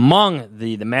year. Among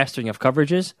the mastering of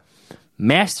coverages,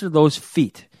 master those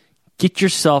feet. Get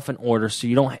yourself in order so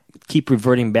you don't keep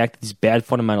reverting back to these bad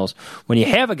fundamentals. When you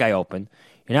have a guy open,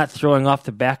 you're not throwing off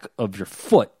the back of your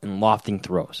foot and lofting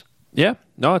throws. Yeah.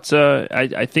 No, it's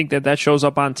I think that shows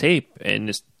up on tape, and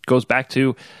this goes back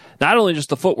to not only just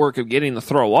the footwork of getting the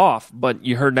throw off, but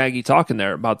you heard Nagy talking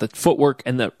there about the footwork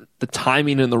and the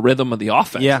timing and the rhythm of the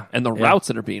offense and the routes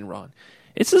that are being run.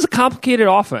 This is a complicated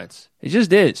offense. It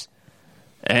just is.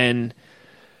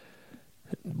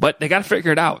 But they got to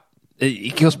figure it out.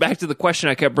 It goes back to the question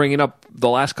I kept bringing up the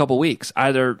last couple weeks.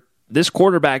 Either this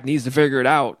quarterback needs to figure it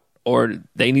out, or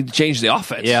they need to change the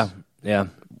offense. Yeah.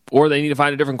 Or they need to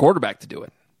find a different quarterback to do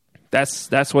it. That's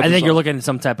what I think you're looking at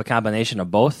some type of combination of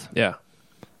both. Yeah.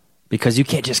 Because you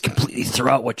can't just completely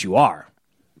throw out what you are.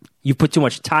 You put too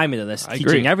much time into this,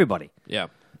 teaching everybody. Yeah.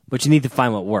 But you need to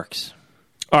find what works.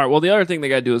 All right, well, the other thing they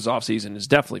got to do this offseason is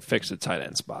definitely fix the tight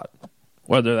end spot.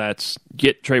 Whether that's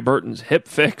get Trey Burton's hip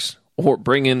fix or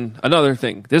bring in another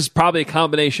thing. This is probably a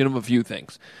combination of a few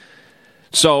things.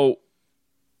 So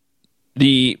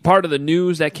the part of the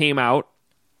news that came out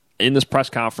in this press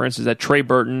conference is that Trey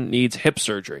Burton needs hip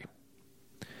surgery.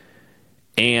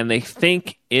 And they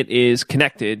think it is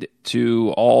connected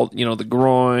to all, the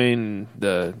groin,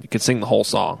 you could sing the whole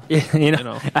song.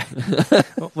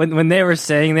 When they were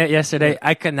saying that yesterday,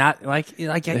 I could not,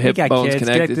 the hip bone's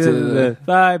connected to the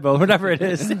thigh bone, whatever it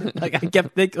is. I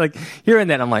kept thinking, hearing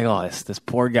that, I'm like, oh, this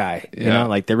poor guy.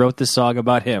 They wrote this song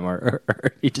about him, or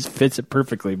he just fits it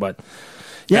perfectly. But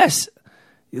yes,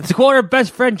 to quote our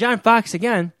best friend John Fox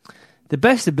again, the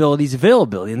best ability is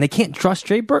availability, and they can't trust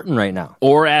Trey Burton right now.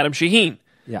 Or Adam Shaheen.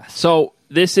 Yes. So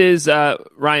this is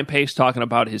Ryan Pace talking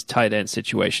about his tight end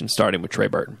situation, starting with Trey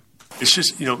Burton. It's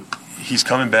just, he's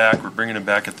coming back. We're bringing him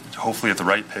back hopefully at the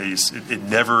right pace. He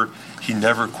never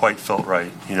quite felt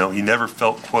right. He never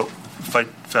felt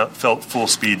full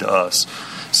speed to us.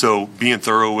 So being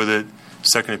thorough with it,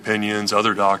 second opinions,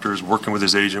 other doctors, working with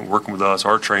his agent, working with us,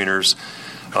 our trainers.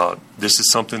 This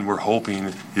is something we're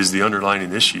hoping is the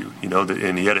underlying issue.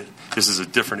 This is a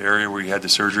different area where he had the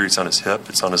surgery. It's on his hip.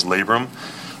 It's on his labrum,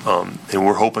 and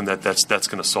we're hoping that's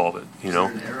going to solve it. Is there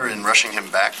an error in rushing him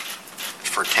back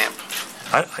for camp?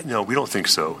 No, we don't think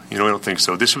so. We don't think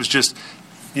so. This was just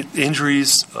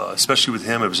injuries, especially with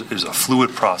him. It was a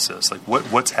fluid process. Like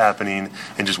what's happening,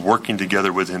 and just working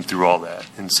together with him through all that.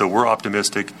 And so we're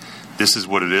optimistic. This is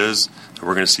what it is.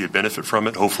 We're going to see a benefit from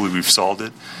it. Hopefully, we've solved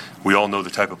it. We all know the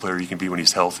type of player he can be when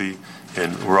he's healthy,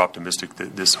 and we're optimistic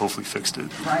that this hopefully fixed it.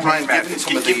 Ryan,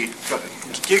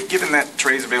 given that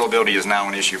Trey's availability is now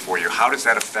an issue for you, how does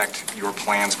that affect your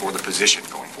plans for the position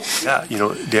going forward?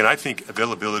 Yeah, Dan, I think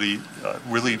availability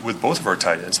really with both of our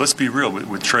tight ends. Let's be real,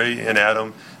 with Trey and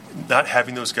Adam, not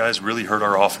having those guys really hurt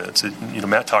our offense.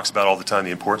 Matt talks about all the time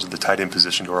the importance of the tight end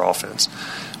position to our offense.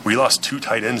 We lost 2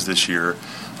 tight ends this year.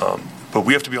 But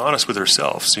we have to be honest with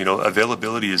ourselves.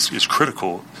 Availability is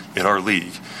critical in our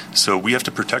league. So we have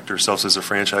to protect ourselves as a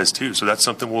franchise, too. So that's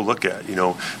something we'll look at.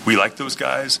 We like those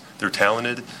guys. They're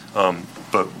talented.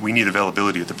 But we need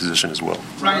availability at the position as well.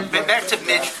 Right. Back to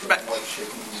Mitch.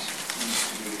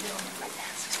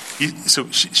 So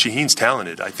Shaheen's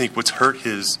talented. I think what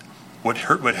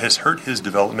has hurt his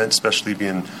development, especially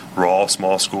being raw,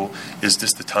 small school, is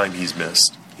just the time he's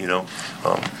missed.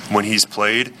 When he's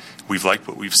played, we've liked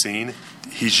what we've seen.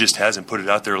 He just hasn't put it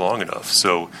out there long enough.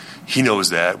 So he knows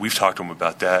that. We've talked to him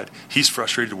about that. He's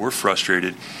frustrated. We're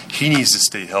frustrated. He needs to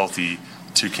stay healthy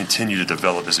to continue to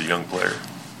develop as a young player.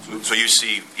 So you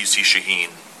see Shaheen,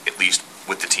 at least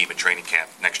with the team at training camp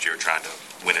next year, trying to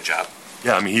win a job?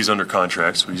 Yeah, he's under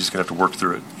contract, so he's just going to have to work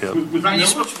through it. Yep.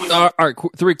 All right,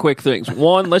 3 quick things.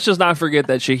 One, let's just not forget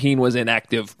that Shaheen was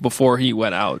inactive before he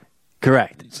went out.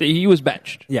 Correct. See, he was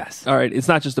benched. Yes. All right, it's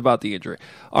not just about the injury.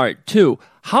 All right, 2,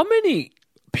 how many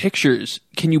pictures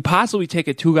can you possibly take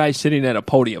of 2 guys sitting at a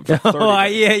podium for 30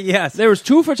 minutes? Yes. There was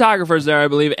 2 photographers there, I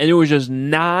believe, and it was just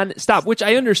non-stop, which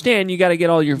I understand you got to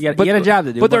get all your... You got a job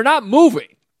to do. But they're not moving.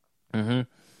 Mm-hmm.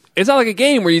 It's not like a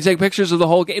game where you take pictures of the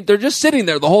whole game. They're just sitting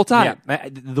there the whole time. Yeah.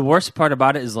 The worst part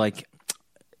about it is look,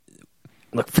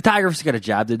 photographers got a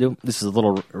job to do. This is a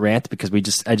little rant because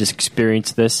I just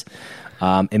experienced this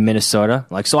in Minnesota.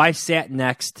 So I sat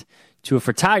next to a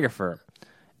photographer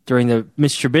during the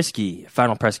Mitch Trubisky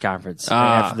final press conference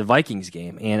right after the Vikings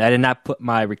game, and I did not put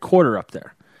my recorder up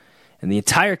there. And the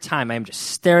entire time, I am just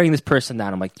staring this person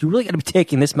down. I'm like, you really got to be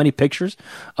taking this many pictures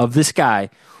of this guy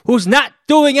who's not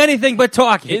doing anything but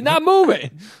talking. He's not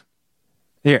moving.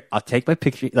 Here, I'll take my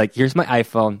picture. Like, here's my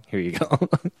iPhone. Here you go.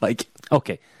 Like,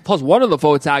 okay. Plus, one of the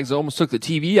photogs almost took the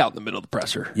TV out in the middle of the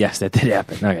presser. Yes, that did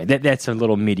happen. Okay, that's a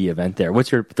little media event there.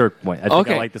 What's your third point? I think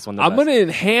I like this one the I'm best. going to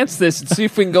enhance this and see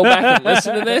if we can go back and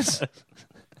listen to this.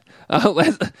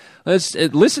 Let's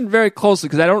listen very closely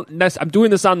because I'm doing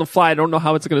this on the fly. I don't know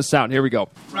how it's going to sound. Here we go.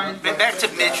 Right, back to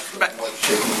Mitch.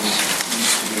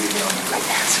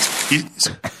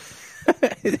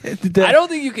 I don't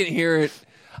think you can hear it.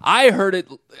 I heard it.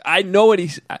 I know what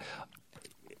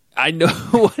I know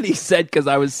what he said because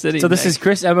I was sitting. So this there. is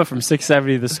Chris Emma from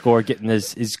 670 The Score getting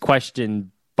his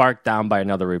question barked down by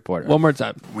another reporter. One more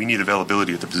time. We need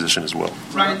availability at the position as well.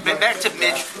 Right, back to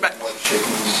Mitch.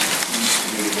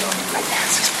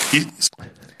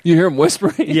 You hear him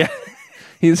whispering? Yeah.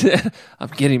 He said, I'm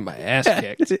getting my ass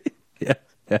kicked.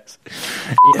 Yes.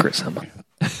 Chris Emma.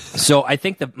 So I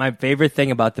think that my favorite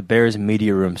thing about the Bears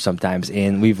media room sometimes,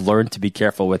 and we've learned to be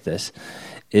careful with this,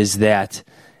 is that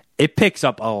it picks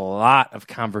up a lot of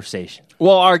conversation.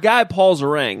 Well, our guy Paul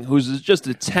Zarang, who's just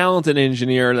a talented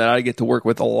engineer that I get to work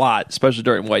with a lot, especially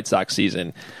during White Sox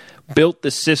season, built the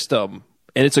system,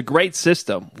 and it's a great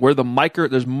system where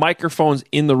there's microphones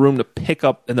in the room to pick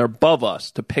up, and they're above us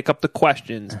to pick up the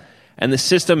questions. And the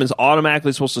system is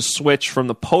automatically supposed to switch from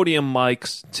the podium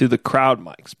mics to the crowd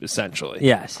mics, essentially.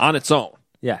 Yes. On its own.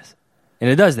 Yes. And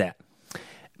it does that.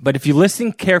 But if you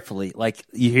listen carefully, like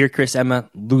you hear Chris Emma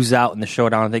lose out in the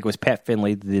showdown, I think it was Pat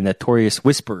Finley, the notorious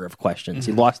whisperer of questions.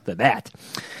 He lost to that.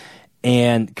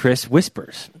 And Chris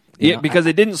whispers. Yeah, because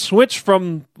it didn't switch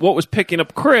from what was picking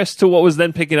up Chris to what was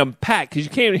then picking up Pat, because you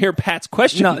can't even hear Pat's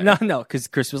question. No, because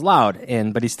Chris was loud,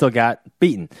 but he still got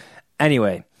beaten.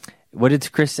 Anyway. What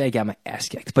did Chris say? Got my ass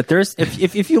kicked. But there's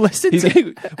if you listen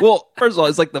to well, first of all,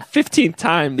 it's like the 15th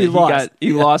time that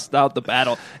he lost out the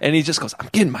battle, and he just goes, "I'm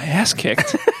getting my ass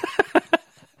kicked."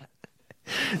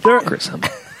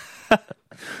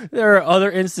 There are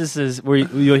other instances where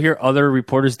you'll hear other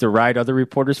reporters deride other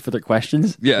reporters for their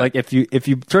questions. Yeah, like if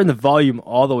you turn the volume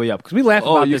all the way up, because we laugh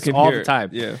about this all the time.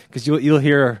 Yeah, because you'll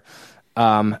hear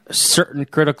certain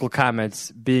critical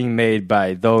comments being made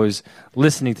by those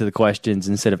listening to the questions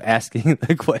instead of asking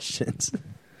the questions.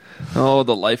 Oh,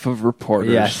 the life of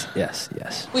reporters.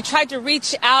 Yes. We tried to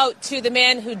reach out to the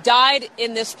man who died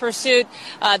in this pursuit.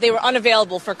 They were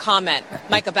unavailable for comment.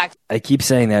 Micah, back. I keep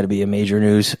saying that to be a major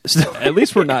news. At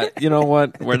least we're not, you know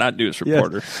what? We're not news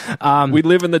reporters. Yes. We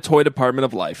live in the toy department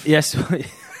of life. Yes.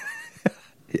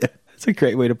 Yeah, that's a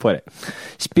great way to put it.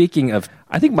 Speaking of...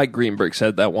 I think Mike Greenberg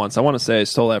said that once. I want to say I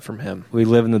stole that from him. We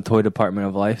live in the toy department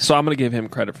of life. So I'm going to give him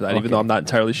credit for that, even though I'm not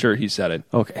entirely sure he said it.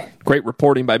 Okay. Great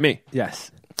reporting by me. Yes.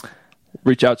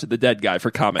 Reach out to the dead guy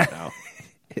for comment now.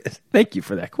 Yes. Thank you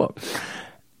for that quote.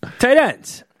 Tight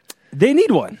ends. They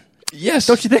need one. Yes.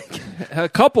 Don't you think? A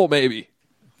couple, maybe.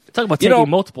 Talk about taking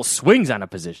multiple swings on a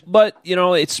position. But,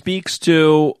 it speaks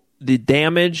to the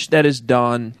damage that is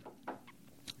done.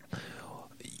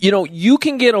 You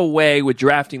can get away with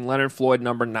drafting Leonard Floyd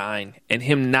number 9 and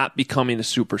him not becoming a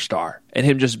superstar and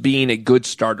him just being a good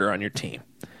starter on your team.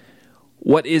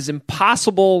 What is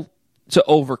impossible to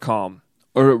overcome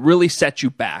or really set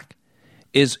you back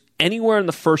is anywhere in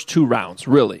the first 2 rounds,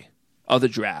 really, of the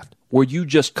draft where you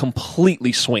just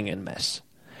completely swing and miss.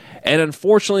 And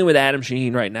unfortunately with Adam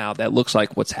Shaheen right now, that looks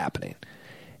like what's happening.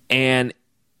 And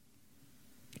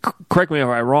correct me if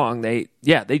I'm wrong, they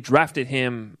drafted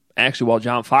him actually while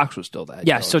John Fox was still that.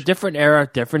 Yeah, so different era,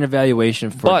 different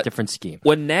evaluation for a different scheme.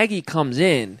 When Nagy comes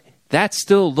in, that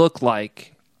still looked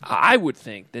like, I would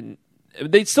think, that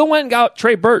they still went and got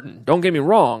Trey Burton, don't get me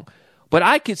wrong, but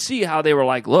I could see how they were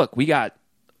like, look, we got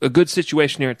a good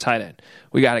situation here at tight end.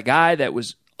 We got a guy that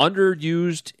was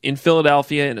underused in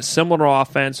Philadelphia in a similar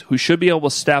offense who should be able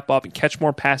to step up and catch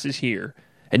more passes here,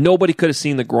 and nobody could have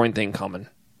seen the groin thing coming,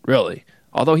 really.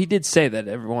 Although he did say that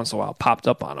every once in a while it popped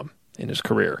up on him in his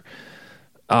career.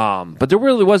 But there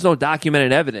really was no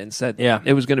documented evidence that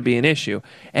it was going to be an issue.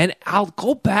 And I'll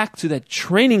go back to that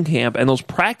training camp and those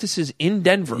practices in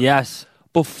Denver. Yes.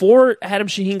 Before Adam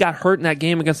Shaheen got hurt in that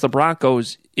game against the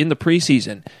Broncos in the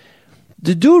preseason,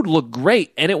 the dude looked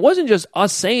great. And it wasn't just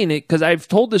us saying it, because I've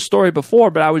told this story before,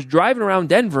 but I was driving around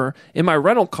Denver in my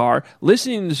rental car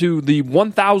listening to the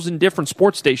 1,000 different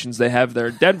sports stations they have there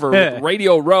in Denver with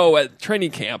Radio Row at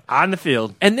training camp. On the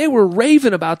field. And they were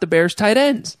raving about the Bears tight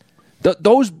ends.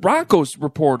 Those Broncos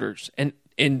reporters and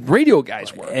radio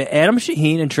guys were. Adam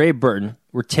Shaheen and Trey Burton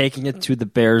were taking it to the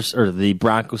Bears or the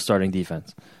Broncos starting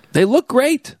defense. They look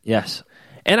great. Yes.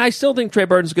 And I still think Trey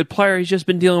Burton's a good player. He's just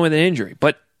been dealing with an injury.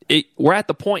 But we're at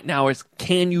the point now is,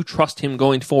 can you trust him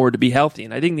going forward to be healthy?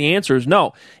 And I think the answer is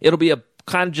no. It'll be a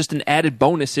kind of just an added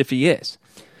bonus if he is.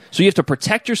 So you have to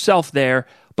protect yourself there.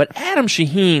 But Adam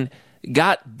Shaheen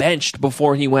got benched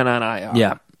before he went on IR.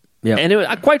 Yeah. And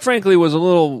it, quite frankly, was a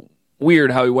little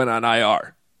weird how he went on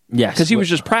IR. Yes. Because he was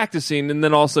just practicing, and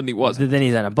then all of a sudden he wasn't. Then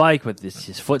he's on a bike, but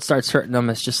his foot starts hurting him.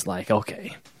 It's just like,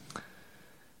 okay.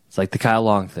 It's like the Kyle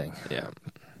Long thing. Yeah.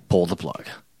 Pull the plug.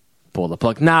 Pull the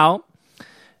plug. Now,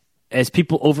 as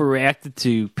people overreacted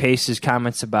to Pace's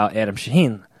comments about Adam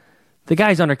Shaheen, the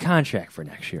guy's under contract for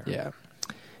next year. Yeah.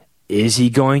 Is he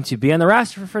going to be on the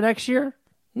roster for next year?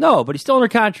 No, but he's still under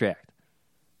contract.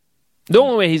 The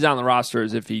only way he's on the roster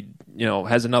is if he,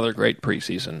 has another great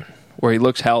preseason where he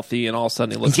looks healthy and all of a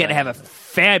sudden he looks. He's going to have a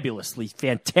fabulously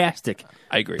fantastic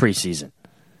preseason.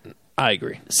 I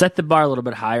agree. Set the bar a little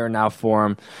bit higher now for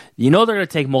him. They're going to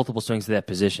take multiple swings to that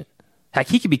position. Heck,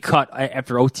 he could be cut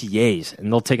after OTAs,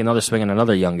 and they'll take another swing on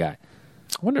another young guy.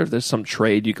 I wonder if there's some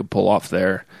trade you could pull off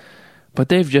there. But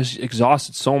they've just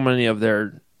exhausted so many of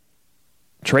their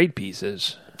trade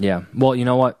pieces. Yeah. Well, you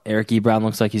know what? Eric Ebron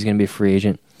looks like he's going to be a free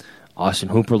agent. Austin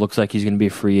Hooper looks like he's going to be a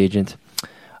free agent.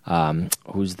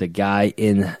 Who's the guy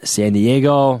in San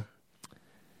Diego?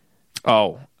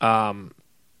 Hunter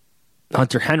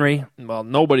Henry. Well,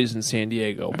 nobody's in San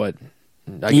Diego, but...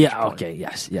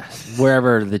 Yes.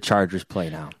 Wherever the Chargers play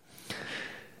now.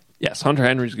 Yes, Hunter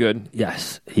Henry's good.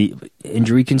 Yes.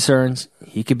 Injury concerns.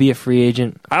 He could be a free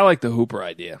agent. I like the Hooper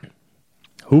idea.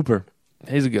 Hooper.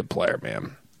 He's a good player,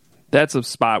 man. That's a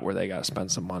spot where they got to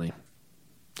spend some money.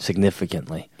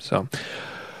 Significantly. So,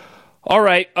 all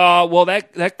right. Well,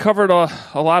 that covered a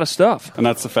lot of stuff. And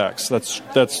that's the facts. That's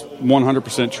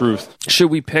 100% truth.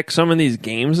 Should we pick some of these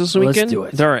games this weekend? Let's do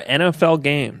it. There are NFL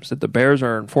games that the Bears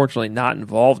are unfortunately not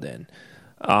involved in.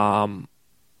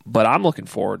 But I'm looking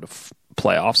forward to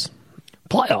playoffs.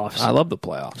 Playoffs? I love the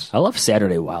playoffs. I love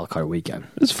Saturday wildcard weekend.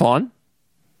 It's fun.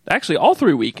 Actually, all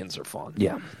 3 weekends are fun.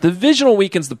 Yeah. Divisional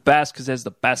weekend's the best because it has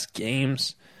the best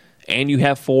games. And you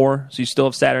have 4, so you still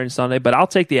have Saturday and Sunday. But I'll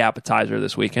take the appetizer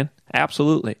this weekend.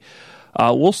 Absolutely.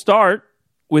 We'll start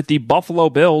with the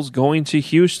Buffalo Bills going to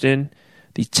Houston.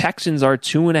 The Texans are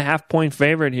 2.5-point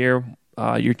favorite here.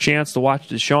 Your chance to watch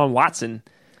Deshaun Watson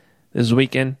this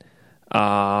weekend.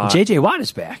 J.J. Watt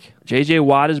is back. J.J.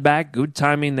 Watt is back. Good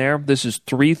timing there. This is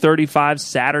 3:35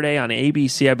 Saturday on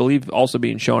ABC, I believe, also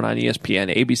being shown on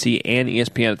ESPN. ABC and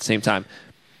ESPN at the same time.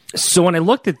 So when I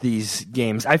looked at these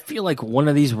games, I feel like one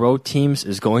of these road teams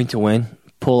is going to win,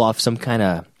 pull off some kind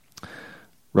of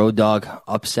road dog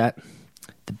upset.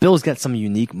 The Bills got some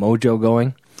unique mojo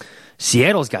going.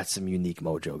 Seattle's got some unique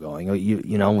mojo going.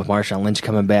 You know, with Marshawn Lynch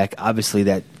coming back, obviously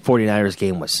that 49ers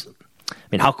game was,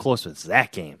 how close was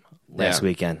that game last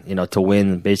weekend, to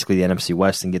win basically the NFC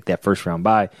West and get that first round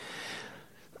bye.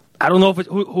 I don't know if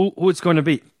who it's going to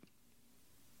be.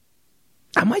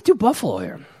 I might do Buffalo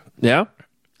here. Yeah?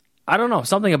 I don't know.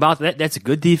 Something about that. That's a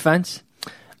good defense.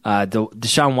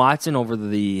 Deshaun Watson over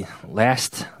the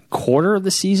last quarter of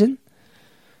the season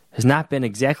has not been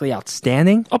exactly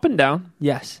outstanding. Up and down.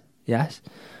 Yes.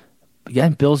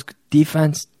 Again, Bills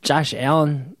defense, Josh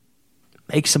Allen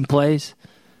makes some plays.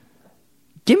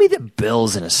 Give me the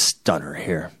Bills in a stunner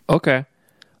here. Okay.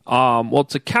 Well,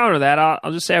 to counter that,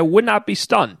 I'll just say I would not be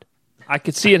stunned. I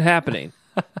could see it happening.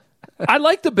 I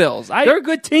like the Bills. They're a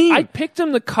good team. I picked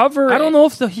them to cover. I don't know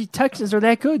if the Texans are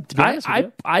that good, to be honest with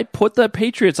you. I put the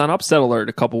Patriots on upset alert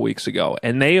a couple weeks ago,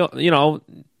 and they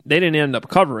didn't end up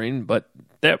covering, but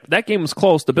that game was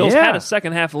close. The Bills had a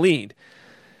second half lead,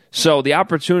 so the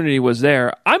opportunity was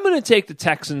there. I'm going to take the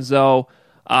Texans, though.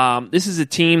 This is a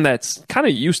team that's kind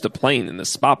of used to playing in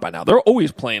this spot by now. They're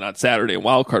always playing on Saturday and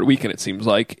Wildcard Weekend, it seems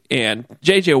like, and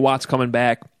J.J. Watt's coming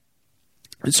back.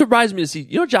 It surprised me to see,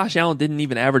 Josh Allen didn't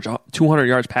even average 200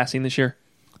 yards passing this year?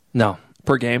 No.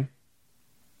 Per game?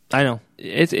 I know.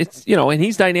 It's and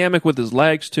he's dynamic with his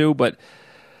legs too, but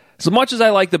as much as I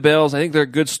like the Bills, I think they're a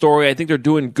good story. I think they're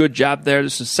doing a good job there.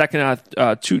 This is second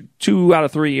out two out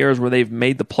of 3 years where they've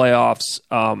made the playoffs.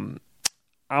 I'm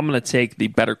going to take the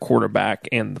better quarterback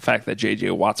and the fact that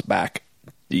J.J. Watt's back.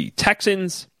 The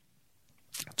Texans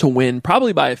to win,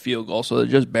 probably by a field goal, so they're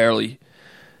just barely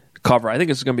cover. I think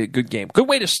it's going to be a good game. Good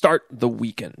way to start the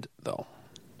weekend, though.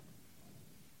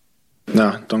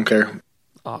 No, don't care.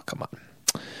 Oh, come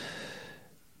on.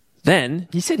 Then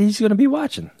he said he's going to be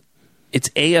watching. It's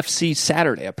AFC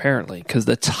Saturday, apparently, because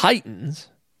the Titans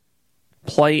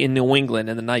play in New England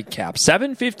in the nightcap.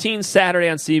 7:15 Saturday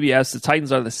on CBS. The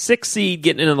Titans are the 6th seed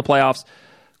getting into the playoffs.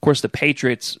 Of course, the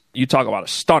Patriots, you talk about a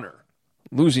stunner,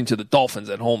 losing to the Dolphins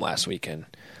at home last weekend.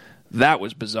 That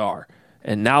was bizarre.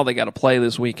 And now they got to play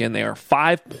this weekend. They are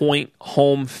 5-point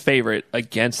home favorite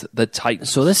against the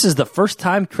Titans. So this is the first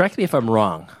time, correct me if I'm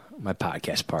wrong, my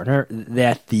podcast partner,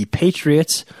 that the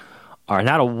Patriots are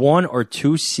not a 1 or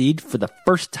 2 seed for the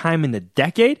first time in the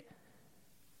decade?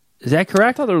 Is that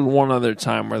correct? I thought there was one other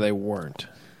time where they weren't.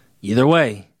 Either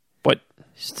way. But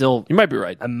still, you might be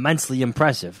right. Immensely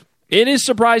impressive. It is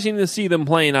surprising to see them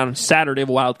playing on Saturday of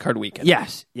Wild Card Weekend.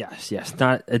 Yes.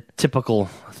 Not a typical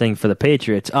thing for the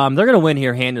Patriots. They're going to win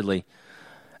here handedly.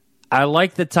 I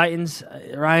like the Titans.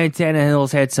 Ryan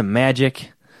Tannehill's had some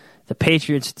magic. The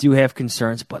Patriots do have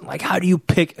concerns, but how do you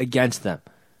pick against them?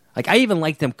 I even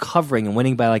like them covering and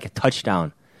winning by a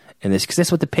touchdown in this, because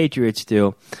that's what the Patriots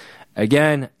do.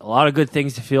 Again, a lot of good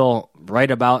things to feel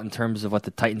right about in terms of what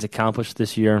the Titans accomplished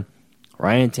this year.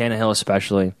 Ryan Tannehill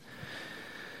especially.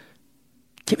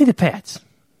 Give me the Pats.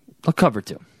 They'll cover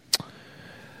too.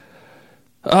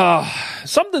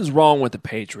 Something's wrong with the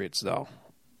Patriots, though.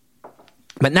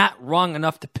 But not wrong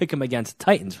enough to pick them against the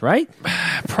Titans, right?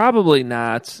 Probably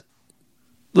not.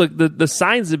 Look, the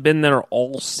signs have been there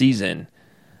all season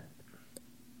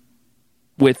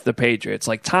with the Patriots.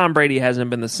 Tom Brady hasn't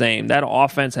been the same. That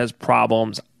offense has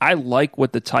problems. I like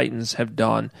what the Titans have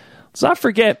done. Let's not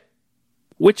forget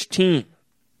which team.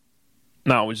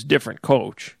 No, it was a different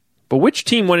coach. But which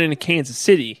team went into Kansas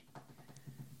City,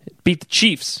 beat the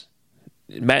Chiefs,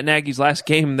 Matt Nagy's last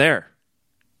game there?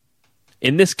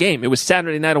 In this game, it was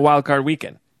Saturday night of Wild Card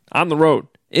Weekend, on the road.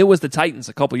 It was the Titans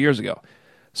a couple years ago.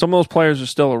 Some of those players are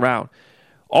still around.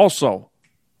 Also,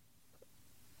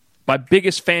 my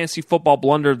biggest fantasy football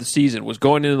blunder of the season was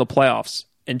going into the playoffs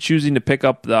and choosing to pick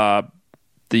up that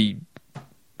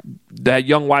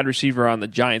young wide receiver on the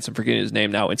Giants, I'm forgetting his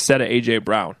name now, instead of A.J.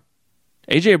 Brown.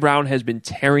 A.J. Brown has been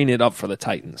tearing it up for the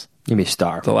Titans. Give me a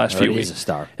star. The last few weeks. He's a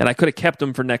star. And I could have kept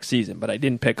him for next season, but I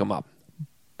didn't pick him up.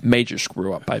 Major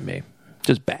screw up by me.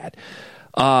 Just bad.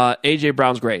 A.J.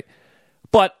 Brown's great.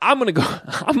 But I'm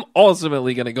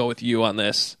ultimately going to go with you on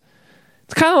this.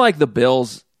 It's kind of like the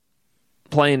Bills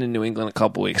playing in New England a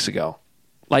couple weeks ago.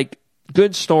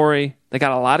 Good story. They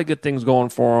got a lot of good things going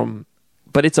for them.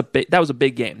 But that was a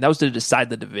big game. That was to decide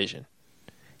the division.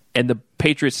 And the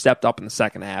Patriots stepped up in the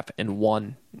second half and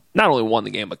won. Not only won the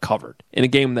game, but covered in a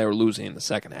game they were losing in the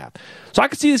second half. So I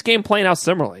could see this game playing out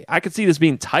similarly. I could see this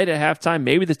being tight at halftime.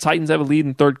 Maybe the Titans have a lead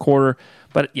in third quarter.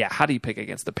 But yeah, how do you pick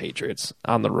against the Patriots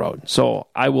on the road? So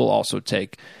I will also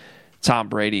take Tom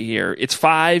Brady here. It's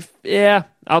 5. Yeah,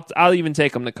 I'll even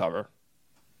take him to cover.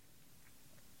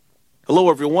 Hello,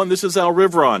 everyone. This is Al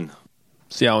Rivron.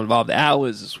 See how involved Al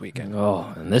is this weekend.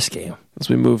 Oh, in this game. As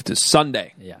we move to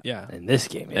Sunday. Yeah. In this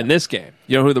game. Yeah. In this game.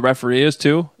 You know who the referee is,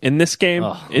 too? In this game,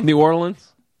 in New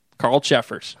Orleans? Carl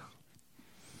Cheffers.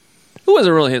 It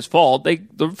wasn't really his fault. The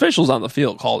officials on the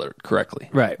field called it correctly.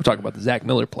 Right. We're talking about the Zach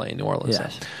Miller play in New Orleans.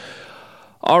 Yes.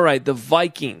 All right, the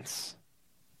Vikings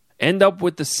end up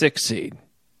with the 6th seed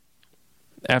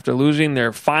after losing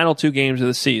their final 2 games of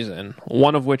the season,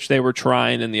 one of which they were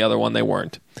trying and the other one they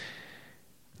weren't.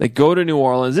 They go to New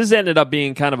Orleans. This ended up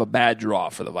being kind of a bad draw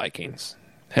for the Vikings,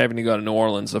 having to go to New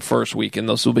Orleans the first week, and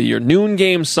this will be your noon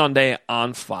game Sunday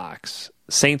on Fox.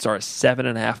 Saints are a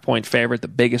 7.5-point favorite, the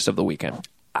biggest of the weekend.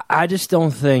 I just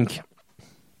don't think...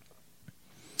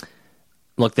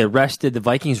 Look, the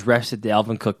Vikings rested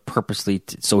Dalvin Cook purposely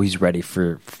so he's ready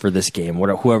for this game,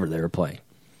 whoever they were playing.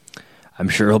 I'm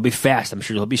sure he'll be fast. I'm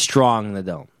sure he'll be strong in the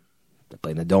Dome. They're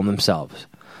playing the Dome themselves.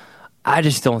 I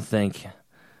just don't think...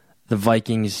 The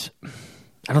Vikings,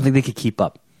 I don't think they could keep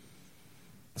up.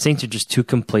 Saints are just too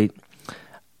complete.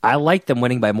 I like them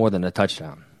winning by more than a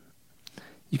touchdown.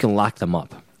 You can lock them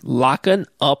up. Locking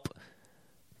up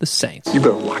the Saints. You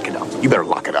better lock it up. You better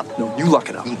lock it up. No, you lock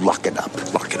it up. You lock it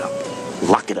up. Lock it up.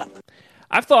 Lock it up.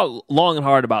 I've thought long and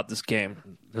hard about this game.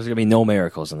 There's going to be no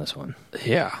miracles in this one.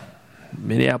 Yeah.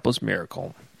 Minneapolis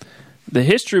Miracle. The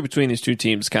history between these two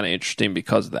teams is kind of interesting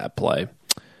because of that play.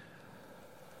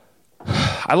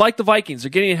 I like the Vikings. They're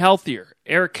getting healthier.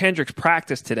 Eric Kendricks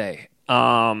practiced today.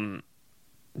 Dalvin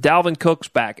Cook's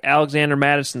back. Alexander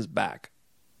Madison's back.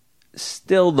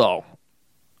 Still, though,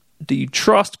 do you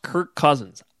trust Kirk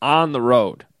Cousins on the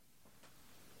road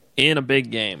in a big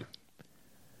game?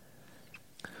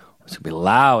 It's going to be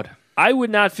loud. I would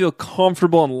not feel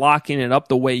comfortable in locking it up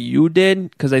the way you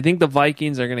did because I think the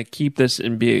Vikings are going to keep this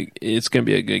and it's going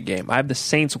to be a good game. I have the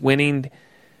Saints winning.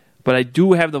 But I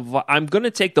do have I'm going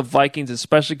to take the Vikings,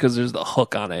 especially because there's the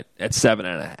hook on it at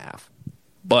 7.5.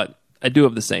 But I do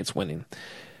have the Saints winning.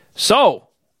 So,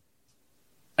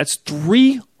 that's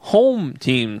 3 home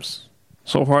teams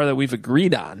so far that we've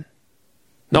agreed on.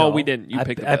 No, we didn't. You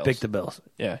picked the Bills. I picked the Bills.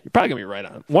 Yeah, you're probably going to be right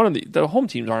on it. One of the home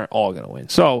teams aren't all going to win.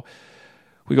 So,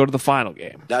 we go to the final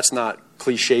game. That's not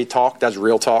cliche talk. That's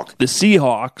real talk. The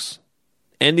Seahawks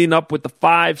ending up with the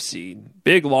 5 seed.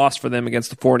 Big loss for them against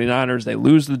the 49ers. They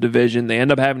lose the division. They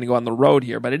end up having to go on the road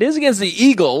here. But it is against the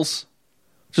Eagles,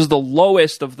 which is the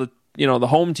lowest of the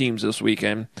home teams this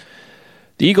weekend.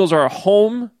 The Eagles are a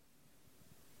home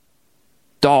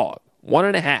dog.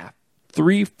 1.5.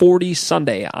 3:40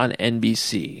 Sunday on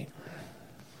NBC.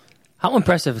 How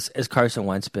impressive has Carson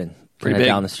Wentz been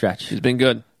down the stretch? He's been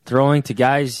good. Throwing to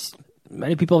guys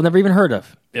many people have never even heard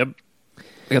of. Yep.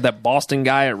 They got that Boston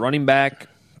guy at running back.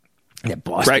 That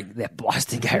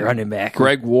Boston guy running back.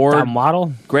 Greg Ward. Tom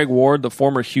Waddle. Greg Ward, the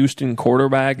former Houston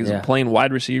quarterback, is playing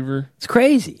wide receiver. It's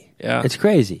crazy. Yeah. It's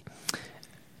crazy.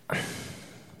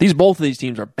 Both of these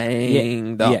teams are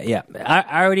banged up. Yeah.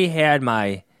 I already had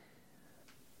my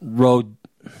road.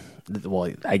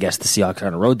 Well, I guess the Seahawks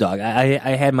aren't a road dog.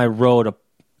 I had my road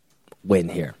win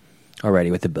here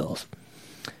already with the Bills.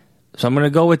 So I'm going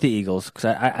to go with the Eagles because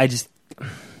I just,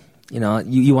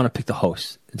 you want to pick the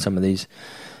host in some of these.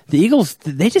 The Eagles,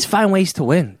 they just find ways to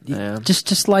win. Yeah.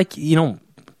 Just like,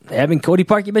 having Cody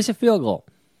Parkey miss a field goal.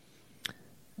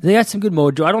 They got some good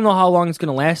mojo. I don't know how long it's going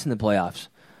to last in the playoffs,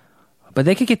 but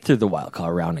they could get through the wild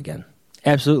card round again.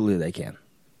 Absolutely they can.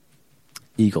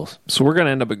 Eagles. So we're going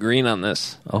to end up agreeing on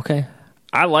this. Okay.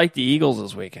 I like the Eagles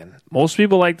this weekend. Most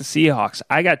people like the Seahawks.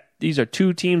 These are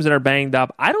two teams that are banged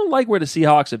up. I don't like where the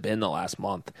Seahawks have been the last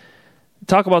month.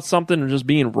 Talk about something just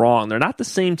being wrong. They're not the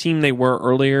same team they were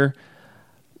earlier.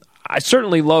 I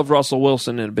certainly love Russell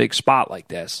Wilson in a big spot like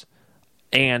this.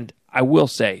 And I will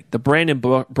say, the Brandon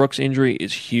Brooks injury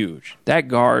is huge. That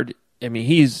guard,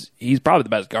 he's probably the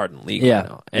best guard in the league right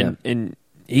now. And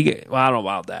I don't know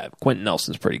about that. Quentin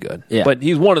Nelson's pretty good. Yeah. But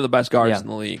he's one of the best guards in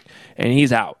the league. And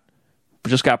he's out.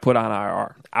 Just got put on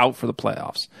IR. Out for the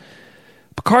playoffs.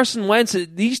 But Carson Wentz,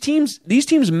 these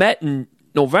teams met in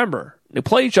November. They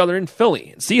play each other in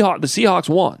Philly. The Seahawks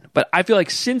won. But I feel like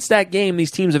since that game,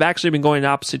 these teams have actually been going in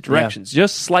opposite directions.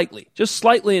 Just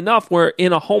slightly enough where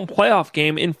in a home playoff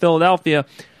game in Philadelphia,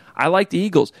 I like the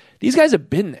Eagles. These guys have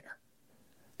been there.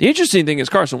 The interesting thing is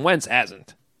Carson Wentz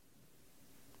hasn't.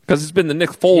 Because it's been the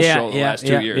Nick Foles show the last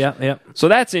 2 years. Yeah. So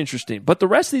that's interesting. But the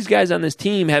rest of these guys on this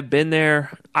team have been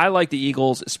there. I like the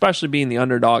Eagles, especially being the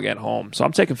underdog at home. So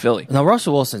I'm taking Philly. Now,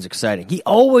 Russell Wilson's exciting. He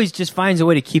always just finds a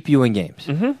way to keep you in games.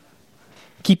 Mm-hmm.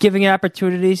 Keep giving you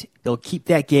opportunities. He'll keep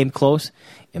that game close.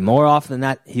 And more often than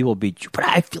not, he will beat you. But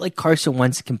I feel like Carson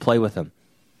Wentz can play with him.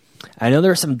 I know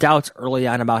there were some doubts early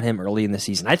on about him early in the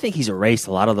season. I think he's erased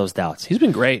a lot of those doubts. He's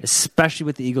been great. Especially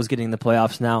with the Eagles getting in the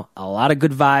playoffs now. A lot of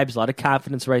good vibes, a lot of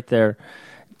confidence right there.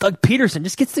 Doug Peterson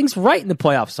just gets things right in the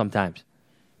playoffs sometimes.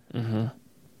 Mm-hmm.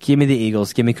 Give me the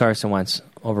Eagles. Give me Carson Wentz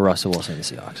over Russell Wilson and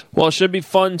the Seahawks. Well, it should be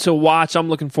fun to watch. I'm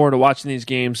looking forward to watching these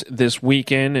games this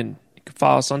weekend. And you can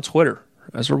follow us on Twitter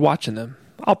as we're watching them.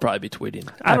 I'll probably be tweeting.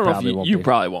 I don't know if you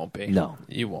probably won't be. No.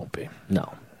 You won't be.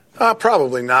 No.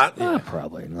 Probably not.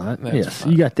 Probably not. That's yes,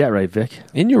 fine. you got that right, Vic.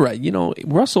 And you're right.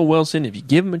 Russell Wilson, if you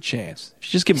give him a chance, if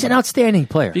you just give He's him an outstanding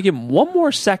player. If you give him one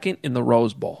more second in the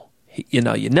Rose Bowl, you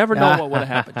never know what would have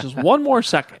happened. Just one more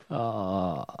second.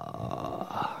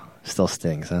 Still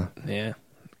stings, huh? Yeah.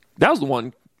 That was the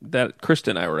one that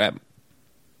Kristen and I were at. It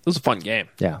was a fun game.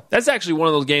 Yeah. That's actually one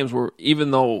of those games where even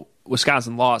though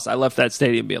Wisconsin lost, I left that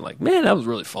stadium being like, man, that was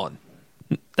really fun.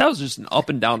 That was just an up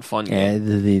and down fun game.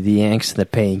 Yeah, the angst and the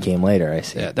pain came later, I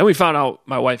see. Yeah. Then we found out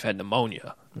my wife had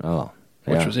pneumonia. Oh.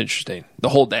 Which was interesting. The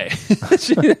whole day.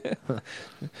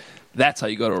 That's how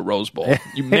you go to a Rose Bowl.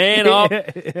 You man up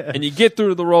and you get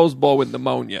through the Rose Bowl with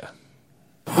pneumonia.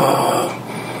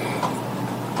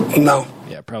 No.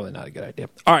 Yeah, probably not a good idea.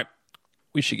 All right.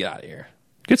 We should get out of here.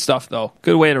 Good stuff, though.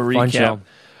 Good way to recap.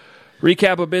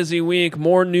 Recap a busy week.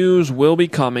 More news will be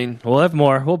coming. We'll have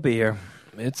more. We'll be here.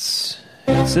 It's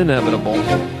inevitable.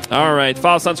 All right.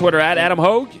 Follow us on Twitter at Adam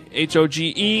Hogue,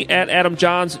 Hoge, at Adam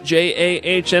Johns,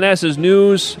 JAHNS. As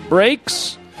news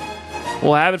breaks,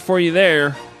 we'll have it for you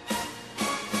there.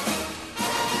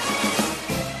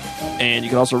 And you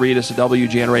can also read us at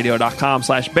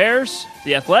WGNradio.com/Bears.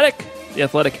 The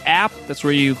Athletic app. That's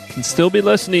where you can still be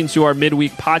listening to our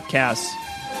midweek podcasts.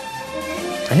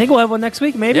 I think we'll have one next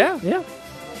week, maybe. Yeah.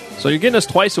 So you're getting us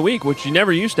twice a week, which you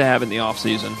never used to have in the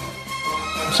offseason.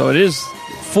 So it is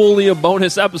fully a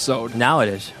bonus episode. Now it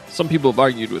is. Some people have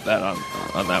argued with that on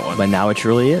that one. But now it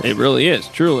truly is. It really is,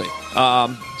 truly.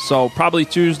 So probably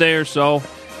Tuesday or so.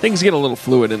 Things get a little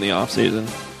fluid in the offseason.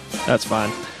 That's fine.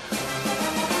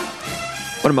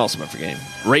 What else am I forgetting?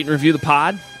 Rate and review the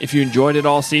pod. If you enjoyed it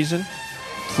all season,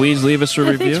 please leave us a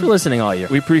review. Thanks for listening all year.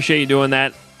 We appreciate you doing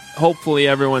that. Hopefully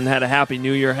everyone had a happy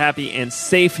new year, happy and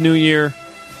safe new year.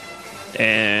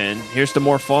 And here's to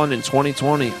more fun in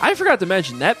 2020. I forgot to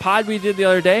mention, that pod we did the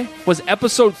other day was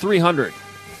episode 300.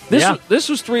 This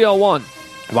was 301.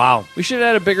 Wow. We should have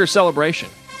had a bigger celebration.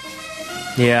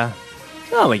 Yeah.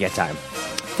 Oh, we got time.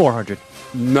 400.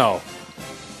 No.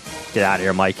 Get out of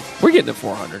here, Mike. We're getting to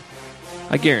 400.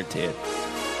 I guarantee it.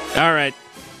 All right.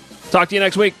 Talk to you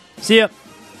next week. See ya.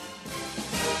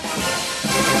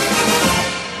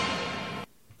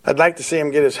 I'd like to see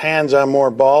him get his hands on more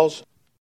balls.